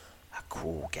pursuit. A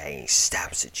cruel gaze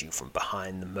stabs at you from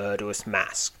behind the murderous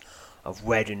mask of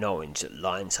red and orange that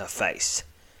lines her face,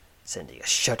 sending a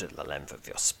shudder to the length of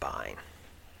your spine.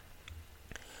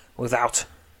 Without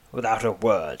a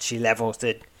word, she levels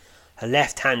her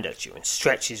left hand at you and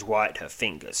stretches wide her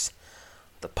fingers.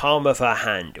 The palm of her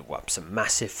hand erupts a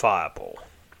massive fireball.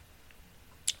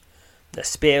 The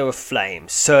spear of flame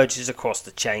surges across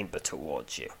the chamber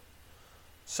towards you.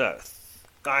 So,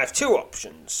 I have 2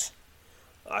 options.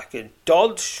 I could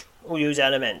dodge or use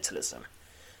elementalism.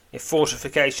 If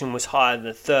fortification was higher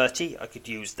than 30, I could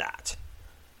use that.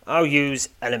 I'll use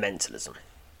elementalism.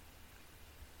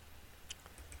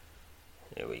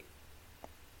 Here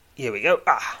we go.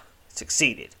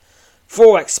 Succeeded.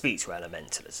 4 XP to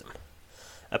elementalism.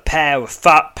 A pair of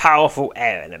powerful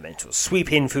air elementals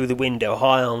sweep in through the window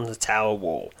high on the tower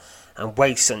wall and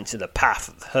race into the path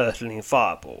of the hurtling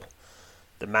fireball.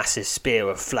 The massive spear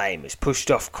of flame is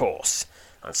pushed off course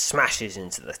and smashes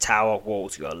into the tower wall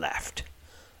to your left.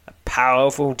 A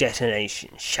powerful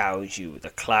detonation showers you with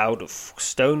a cloud of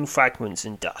stone fragments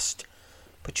and dust,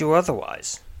 but you're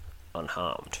otherwise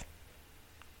unharmed.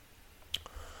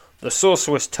 The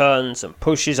sorceress turns and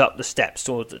pushes up the steps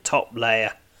towards the top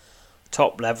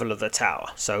level of the tower,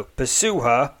 so pursue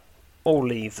her or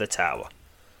leave the tower.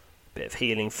 Bit of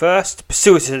healing first,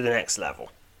 pursue her to the next level.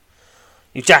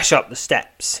 You dash up the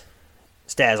stairs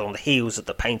on the heels of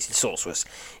the painted sorceress,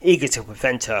 eager to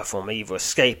prevent her from either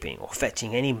escaping or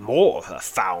fetching any more of her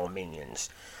foul minions.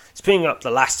 Springing up the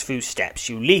last few steps,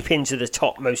 you leap into the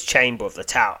topmost chamber of the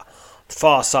tower, the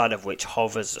far side of which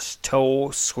hovers a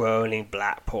tall, swirling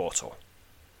black portal.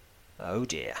 Oh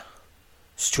dear.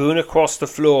 Strewn across the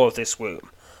floor of this room,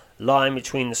 lying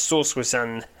between the sorceress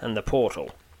and the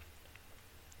portal,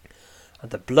 are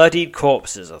the bloodied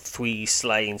corpses of 3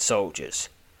 slain soldiers,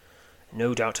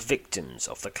 no doubt victims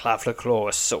of the Claviclaw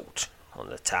assault on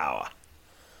the tower.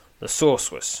 The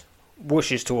sorceress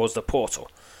rushes towards the portal,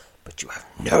 but you have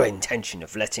no intention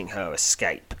of letting her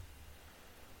escape.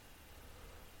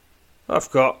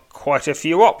 I've got quite a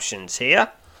few options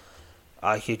here.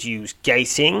 I could use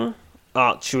gating,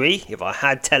 archery. If I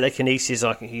had telekinesis,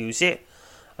 I could use it.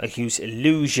 I could use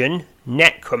illusion,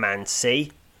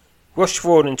 necromancy, rush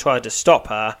forward and try to stop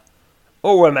her,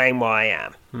 or remain where I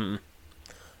am.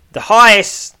 The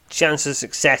highest chance of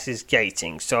success is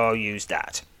gating, so I'll use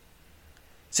that.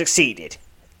 Succeeded.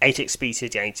 8 XP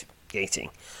to gating.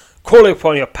 Calling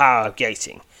upon your power of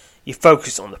gating, you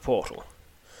focus on the portal.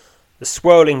 The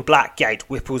swirling black gate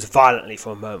whipples violently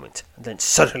for a moment, and then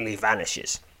suddenly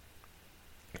vanishes.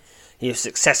 You have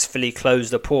successfully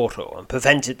closed the portal and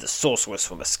prevented the sorceress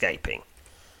from escaping.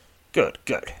 Good.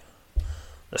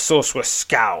 The sorceress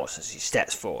scowls as he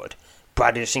steps forward,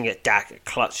 brandishing a dagger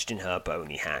clutched in her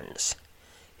bony hands.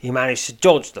 You manage to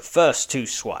dodge the first 2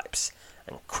 swipes,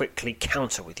 and quickly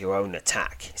counter with your own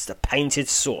attack. It's the painted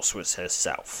sorceress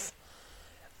herself.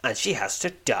 And she has to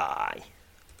die.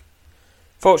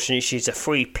 Fortunately, she's a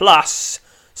 3+,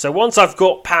 so once I've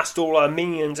got past all her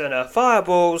minions and her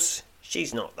fireballs,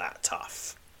 she's not that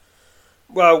tough.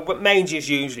 Well, but mages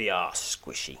usually are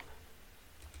squishy.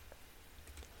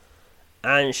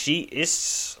 And she is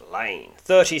slain.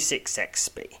 36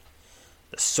 XP.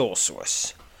 The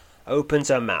sorceress opens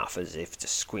her mouth as if to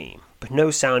scream, but no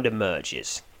sound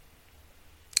emerges.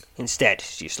 Instead,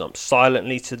 she slumps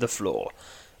silently to the floor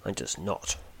and does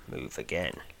not move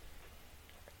again.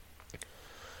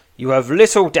 You have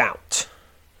little doubt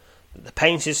that the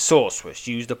painted sorceress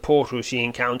used the portal she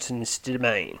encountered in this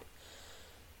domain.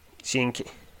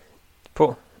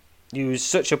 Used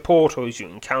such a portal as you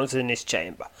encountered in this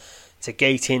chamber to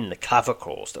gate in the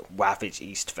Claverclaws that ravage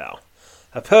Eastvale.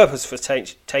 Her purpose for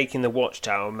taking the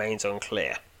watchtower remains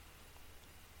unclear.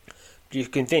 You're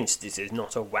convinced this is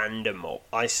not a random or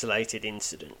isolated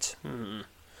incident.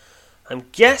 I'm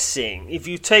guessing if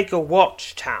you take a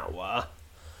watchtower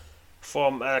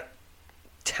from a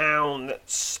town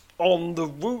that's on the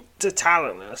route to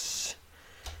Talonus,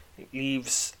 it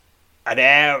leaves an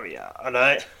area, and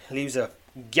it leaves a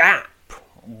gap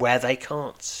where they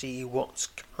can't see what's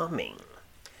coming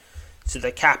to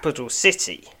the capital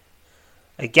city.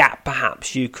 A gap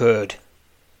perhaps you could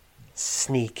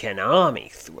sneak an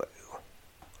army through.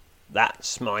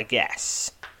 That's my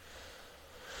guess.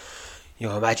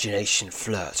 Your imagination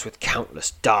flirts with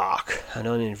countless dark and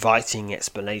uninviting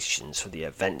explanations for the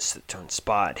events that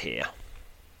transpired here.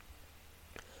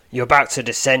 You're about to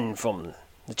descend from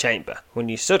the chamber when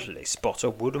you suddenly spot a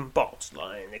wooden box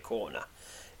lying in the corner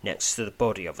next to the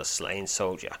body of a slain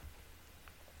soldier.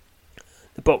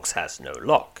 The box has no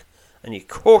lock, and you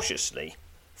cautiously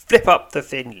flip up the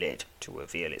thin lid to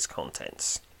reveal its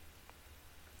contents.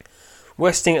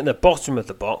 Resting at the bottom of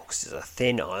the box is a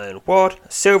thin iron wad,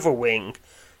 a silver wing,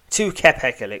 2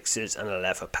 Kepek elixirs, and a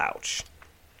leather pouch.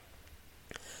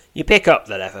 You pick up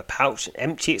the leather pouch and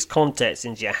empty its contents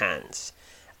into your hands.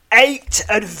 8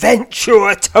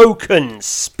 adventurer tokens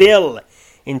spill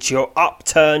into your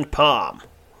upturned palm.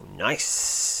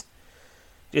 Nice.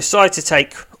 Decide to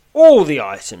take all the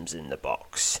items in the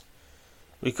box.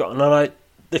 We've got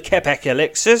the Kepek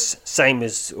elixirs, same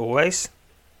as always.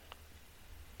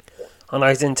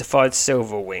 Unidentified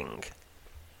silver wing.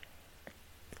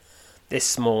 This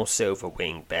small silver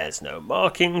wing bears no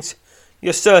markings.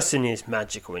 You're certain it is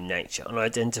magical in nature.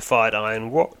 Unidentified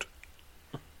iron wad.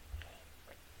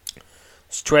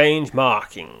 Strange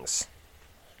markings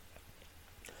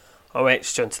are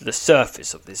etched onto the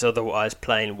surface of this otherwise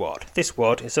plain wad. This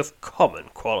wad is of common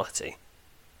quality.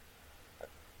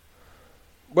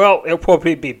 Well, it'll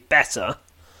probably be better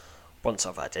once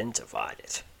I've identified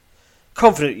it.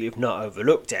 Confident you've not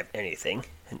overlooked anything,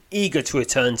 and eager to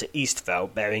return to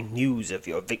Eastvale bearing news of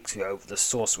your victory over the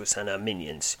sorceress and her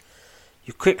minions,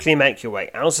 you quickly make your way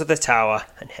out of the tower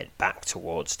and head back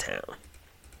towards town.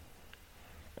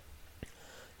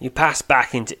 You pass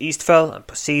back into Eastvale and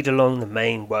proceed along the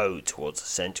main road towards the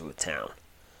centre of town.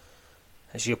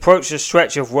 As you approach the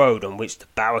stretch of road on which the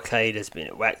barricade has been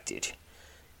erected,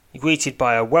 you're greeted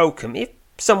by a welcome, if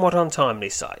somewhat untimely,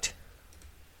 sight.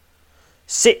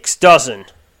 6 dozen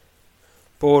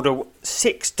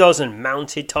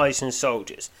mounted Titan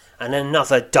soldiers and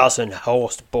another dozen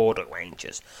horsed border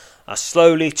rangers are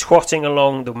slowly trotting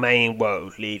along the main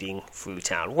road leading through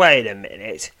town. Wait a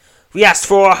minute. We asked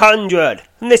for 100,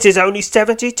 and this is only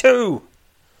 72.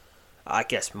 I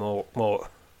guess more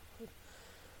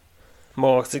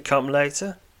to come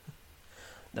later.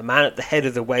 The man at the head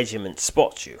of the regiment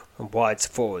spots you and rides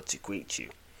forward to greet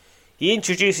you. He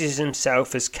introduces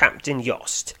himself as Captain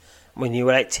Yost, and when you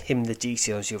relate to him the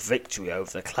details of your victory over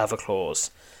the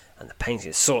Claverclaws and the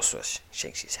painted sorceress, he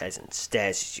shakes his head and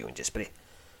stares at you in disbelief.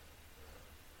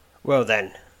 Well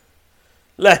then,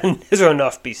 let little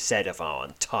enough be said of our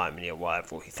untimely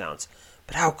arrival, he thoughts.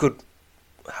 But how could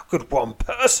one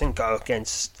person go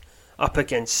up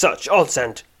against such odds?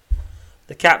 And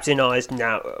the captain's eyes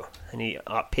narrow and he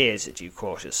peers at you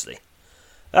cautiously.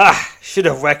 "Ah, should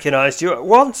have recognised you at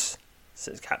once,"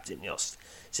 says Captain Yost,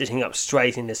 sitting up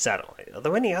straight in the saddle. "Are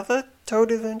there any other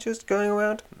Toad adventures going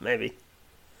around? Maybe."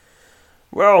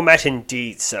 "Well met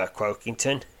indeed, Sir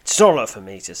Croakington. It's an honour for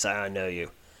me to say I know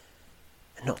you,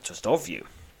 and not just of you."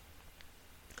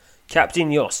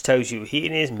 Captain Yost tells you he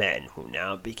and his men will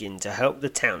now begin to help the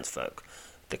townsfolk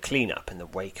with the clean-up in the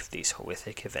wake of these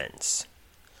horrific events.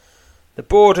 The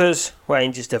Borders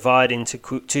Rangers divide into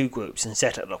two groups and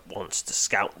set out at once to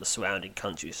scout the surrounding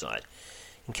countryside,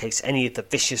 in case any of the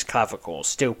vicious Clavichors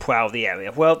still prowl the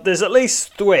area. Well, there's at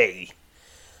least three.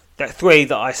 The three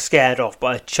that I scared off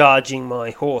by charging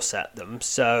my horse at them,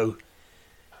 so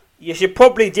you should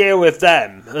probably deal with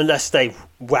them, unless they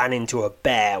ran into a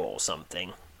bear or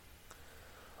something.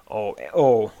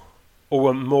 Or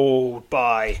were mauled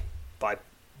by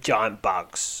giant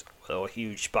bugs or a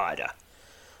huge spider.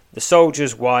 The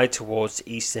soldiers ride towards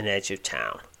the eastern edge of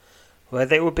town, where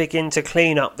they will begin to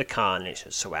clean up the carnage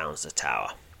that surrounds the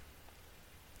tower.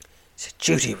 "It's a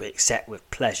duty we accept with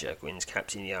pleasure," grins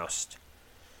Captain Yost.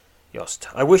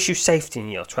 "I wish you safety in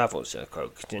your travels, Sir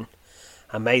Croakington,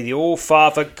 and may the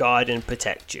All-Father guide and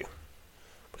protect you.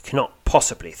 We cannot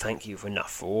possibly thank you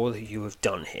enough for all that you have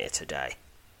done here today."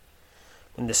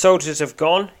 When the soldiers have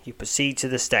gone, you proceed to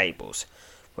the stables,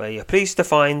 where you're pleased to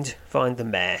find the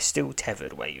mare still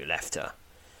tethered where you left her.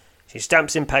 She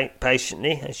stamps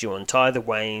impatiently as you untie the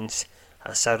reins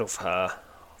and saddle her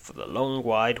for the long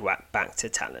wide whack back to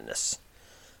Talinus.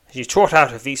 As you trot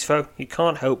out of Eastfoe, you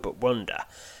can't help but wonder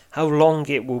how long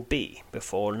it will be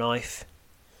before life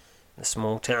in the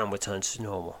small town returns to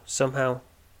normal. Somehow,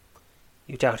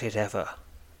 you doubt it ever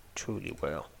truly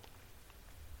will.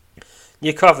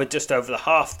 You covered just over the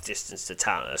half the distance to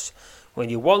Talinus when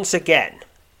you once again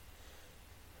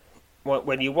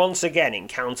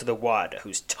encounter the rider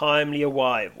whose timely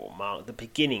arrival marked the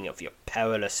beginning of your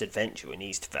perilous adventure in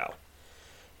Eastvale.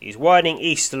 He is riding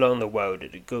east along the road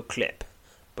at a good clip,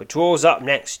 but draws up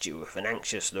next to you with an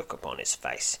anxious look upon his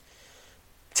face.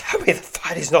 "Tell me the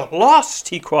fight is not lost,"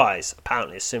 he cries,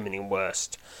 apparently assuming the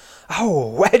worst.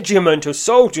 "Oh, a regiment of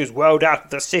soldiers rode out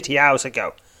of the city hours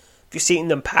ago. Have you seen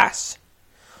them pass?"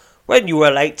 When you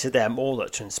relate to them all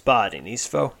that transpired in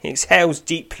Eastvale, he exhales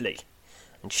deeply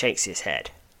and shakes his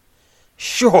head.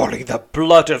 "Surely the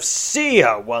blood of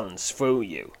Seer runs through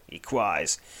you," he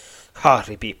cries.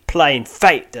 "Hardly be plain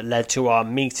fate that led to our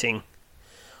meeting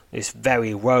this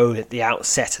very road at the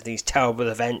outset of these terrible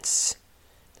events.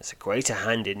 There's a greater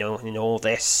hand in all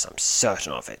this, I'm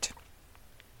certain of it."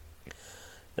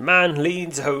 The man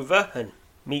leans over and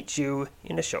meets you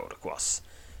in a shoulder cross.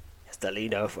 He has to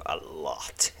lean over a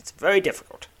lot. It's very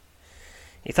difficult.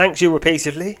 He thanks you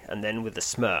repeatedly, and then with a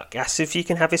smirk asks if you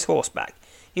can have his horse back.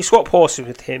 You swap horses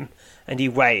with him, and he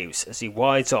waves as he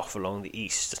rides off along the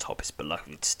east atop his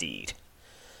beloved steed.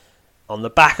 On the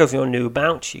back of your new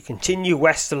mount, you continue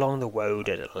west along the road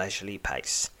at a leisurely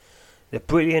pace. The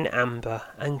brilliant amber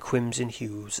and crimson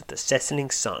hues of the setting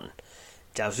sun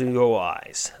dazzle your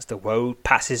eyes as the road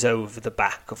passes over the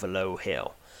back of a low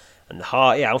hill, and the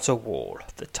high outer wall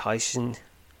of the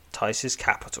Tice's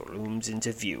capital looms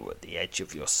into view at the edge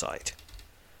of your sight.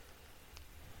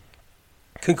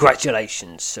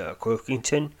 "Congratulations, Sir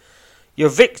Croakington. Your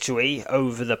victory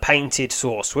over the painted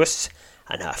sorceress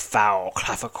and her foul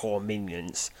Clavichor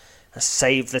minions has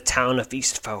saved the town of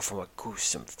Eastvale from a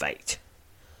gruesome fate.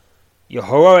 Your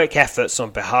heroic efforts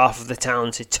on behalf of the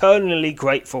town's eternally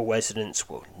grateful residents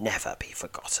will never be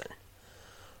forgotten.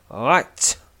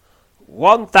 Alright,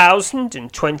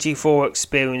 1,024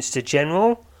 experience to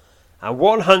General, and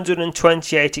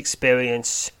 128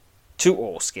 experience to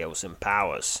all skills and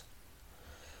powers.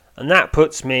 And that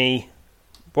puts me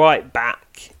right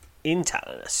back in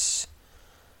Talinus.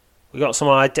 We got some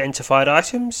identified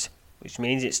items, which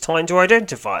means it's time to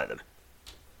identify them.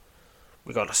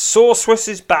 We got a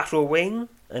sorceress's battle wing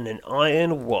and an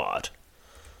iron ward.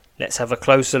 Let's have a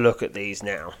closer look at these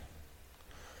now.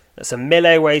 That's a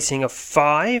melee rating of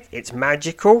 5. It's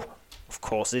magical, of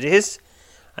course it is,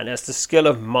 and has the skill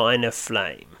of Minor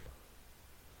Flame.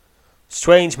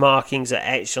 Strange markings are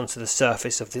etched onto the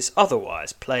surface of this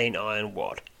otherwise plain iron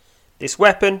wad. This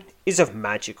weapon is of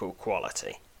magical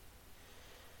quality.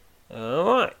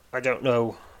 Alright, I don't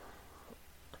know.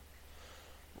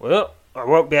 Well, I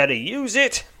won't be able to use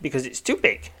it because it's too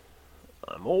big.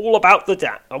 I'm all about the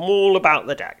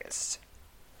daggers.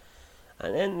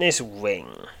 And then this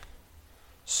ring.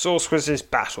 Sorceress's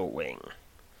battle wing.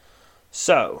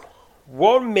 So,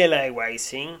 1 melee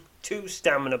rating, 2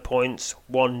 stamina points,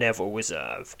 1 Neville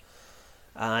reserve.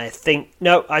 I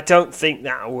don't think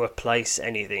that will replace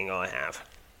anything I have.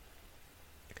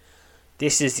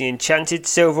 This is the enchanted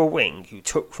silver wing you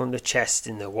took from the chest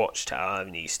in the watchtower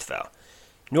in Eastfell.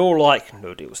 In all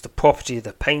likelihood, it was the property of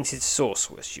the painted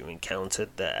sorceress you encountered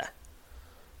there.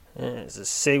 Let's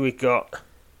see, we got...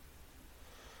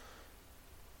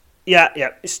 Yeah,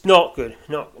 it's not good.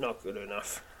 Not good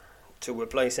enough to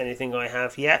replace anything I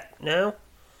have yet now.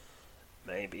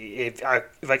 Maybe if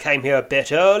I came here a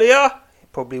bit earlier,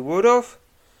 it probably would have.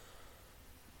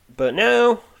 But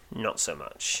now, not so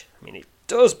much. I mean, it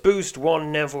does boost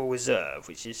one Neville reserve,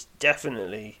 which is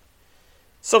definitely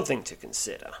something to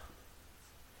consider.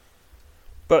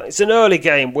 But it's an early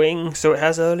game wing, so it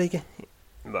has early...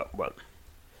 Well,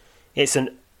 it's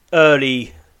an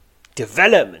early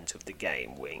development of the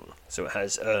game wing, so it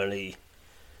has early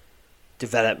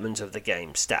development of the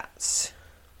game stats.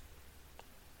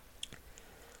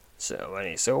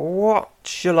 So what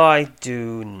shall I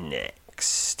do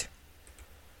next?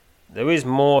 There is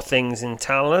more things in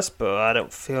Talus, but I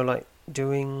don't feel like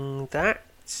doing that.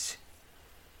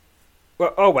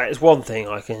 Well, wait, there's one thing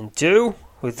I can do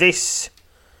with this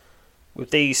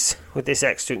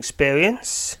extra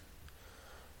experience.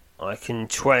 I can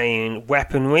train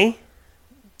weaponry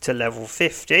to level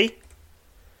 50,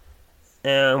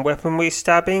 and weaponry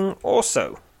stabbing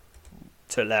also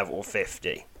to level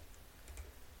 50.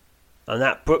 And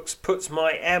that puts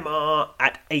my MR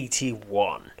at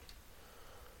 81.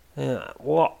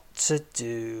 What to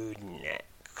do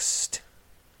next?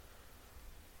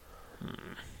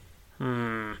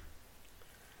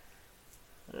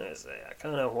 Let's see, I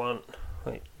kind of want...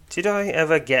 Wait, did I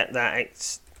ever get that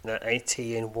AT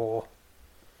in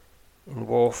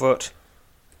Warfoot?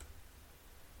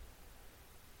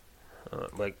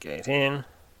 Wait, get in.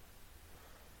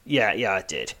 Yeah, I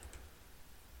did.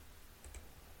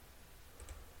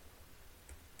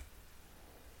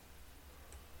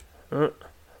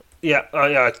 Yeah,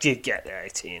 I did get the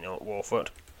AT in Warfoot.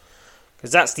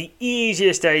 Because that's the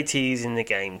easiest ATs in the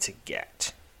game to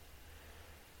get.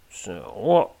 So,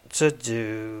 what to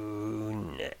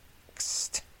do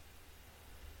next?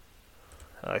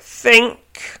 I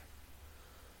think...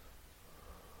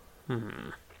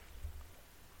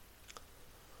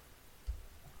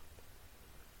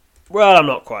 Well, I'm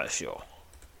not quite sure.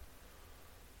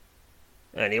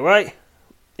 Anyway,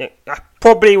 I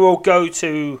probably will go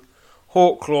to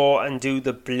Hawklaw and do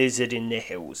the Blizzard in the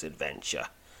Hills adventure.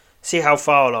 See how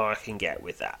far along I can get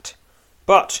with that.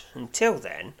 But, until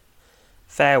then,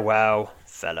 farewell,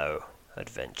 fellow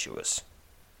adventurers.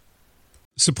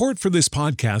 Support for this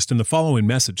podcast and the following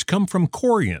message come from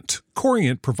Corient.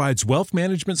 Corient provides wealth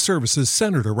management services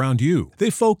centered around you. They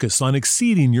focus on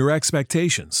exceeding your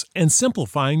expectations and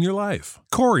simplifying your life.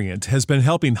 Corient has been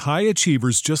helping high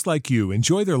achievers just like you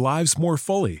enjoy their lives more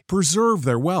fully, preserve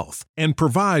their wealth, and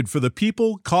provide for the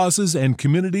people, causes, and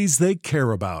communities they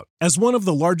care about. As one of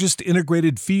the largest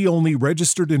integrated fee-only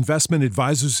registered investment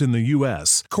advisors in the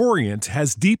U.S., Corient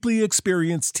has deeply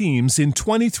experienced teams in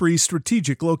 23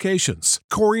 strategic locations.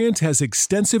 Corient has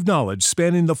extensive knowledge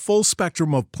spanning the full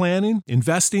spectrum of planning,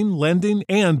 investing, lending,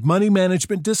 and money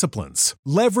management disciplines.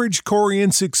 Leverage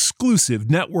Corient's exclusive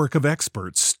network of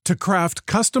experts to craft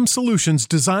custom solutions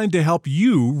designed to help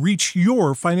you reach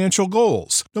your financial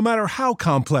goals, no matter how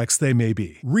complex they may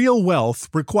be. Real wealth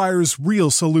requires real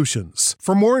solutions.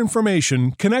 For more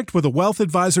information, connect with a wealth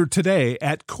advisor today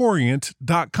at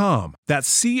Corient.com.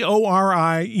 That's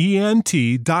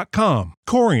Corient.com.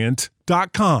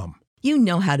 Corient.com. You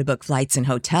know how to book flights and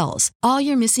hotels. All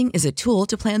you're missing is a tool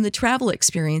to plan the travel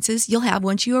experiences you'll have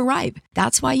once you arrive.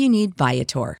 That's why you need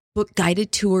Viator. Book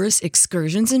guided tours,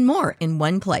 excursions, and more in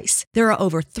one place. There are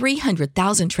over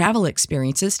 300,000 travel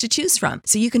experiences to choose from,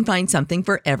 so you can find something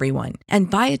for everyone. And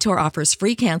Viator offers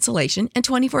free cancellation and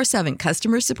 24/7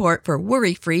 customer support for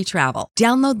worry-free travel.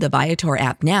 Download the Viator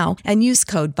app now and use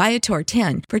code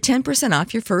Viator10 for 10%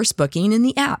 off your first booking in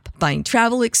the app. Find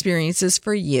travel experiences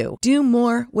for you. Do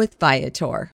more with Viator.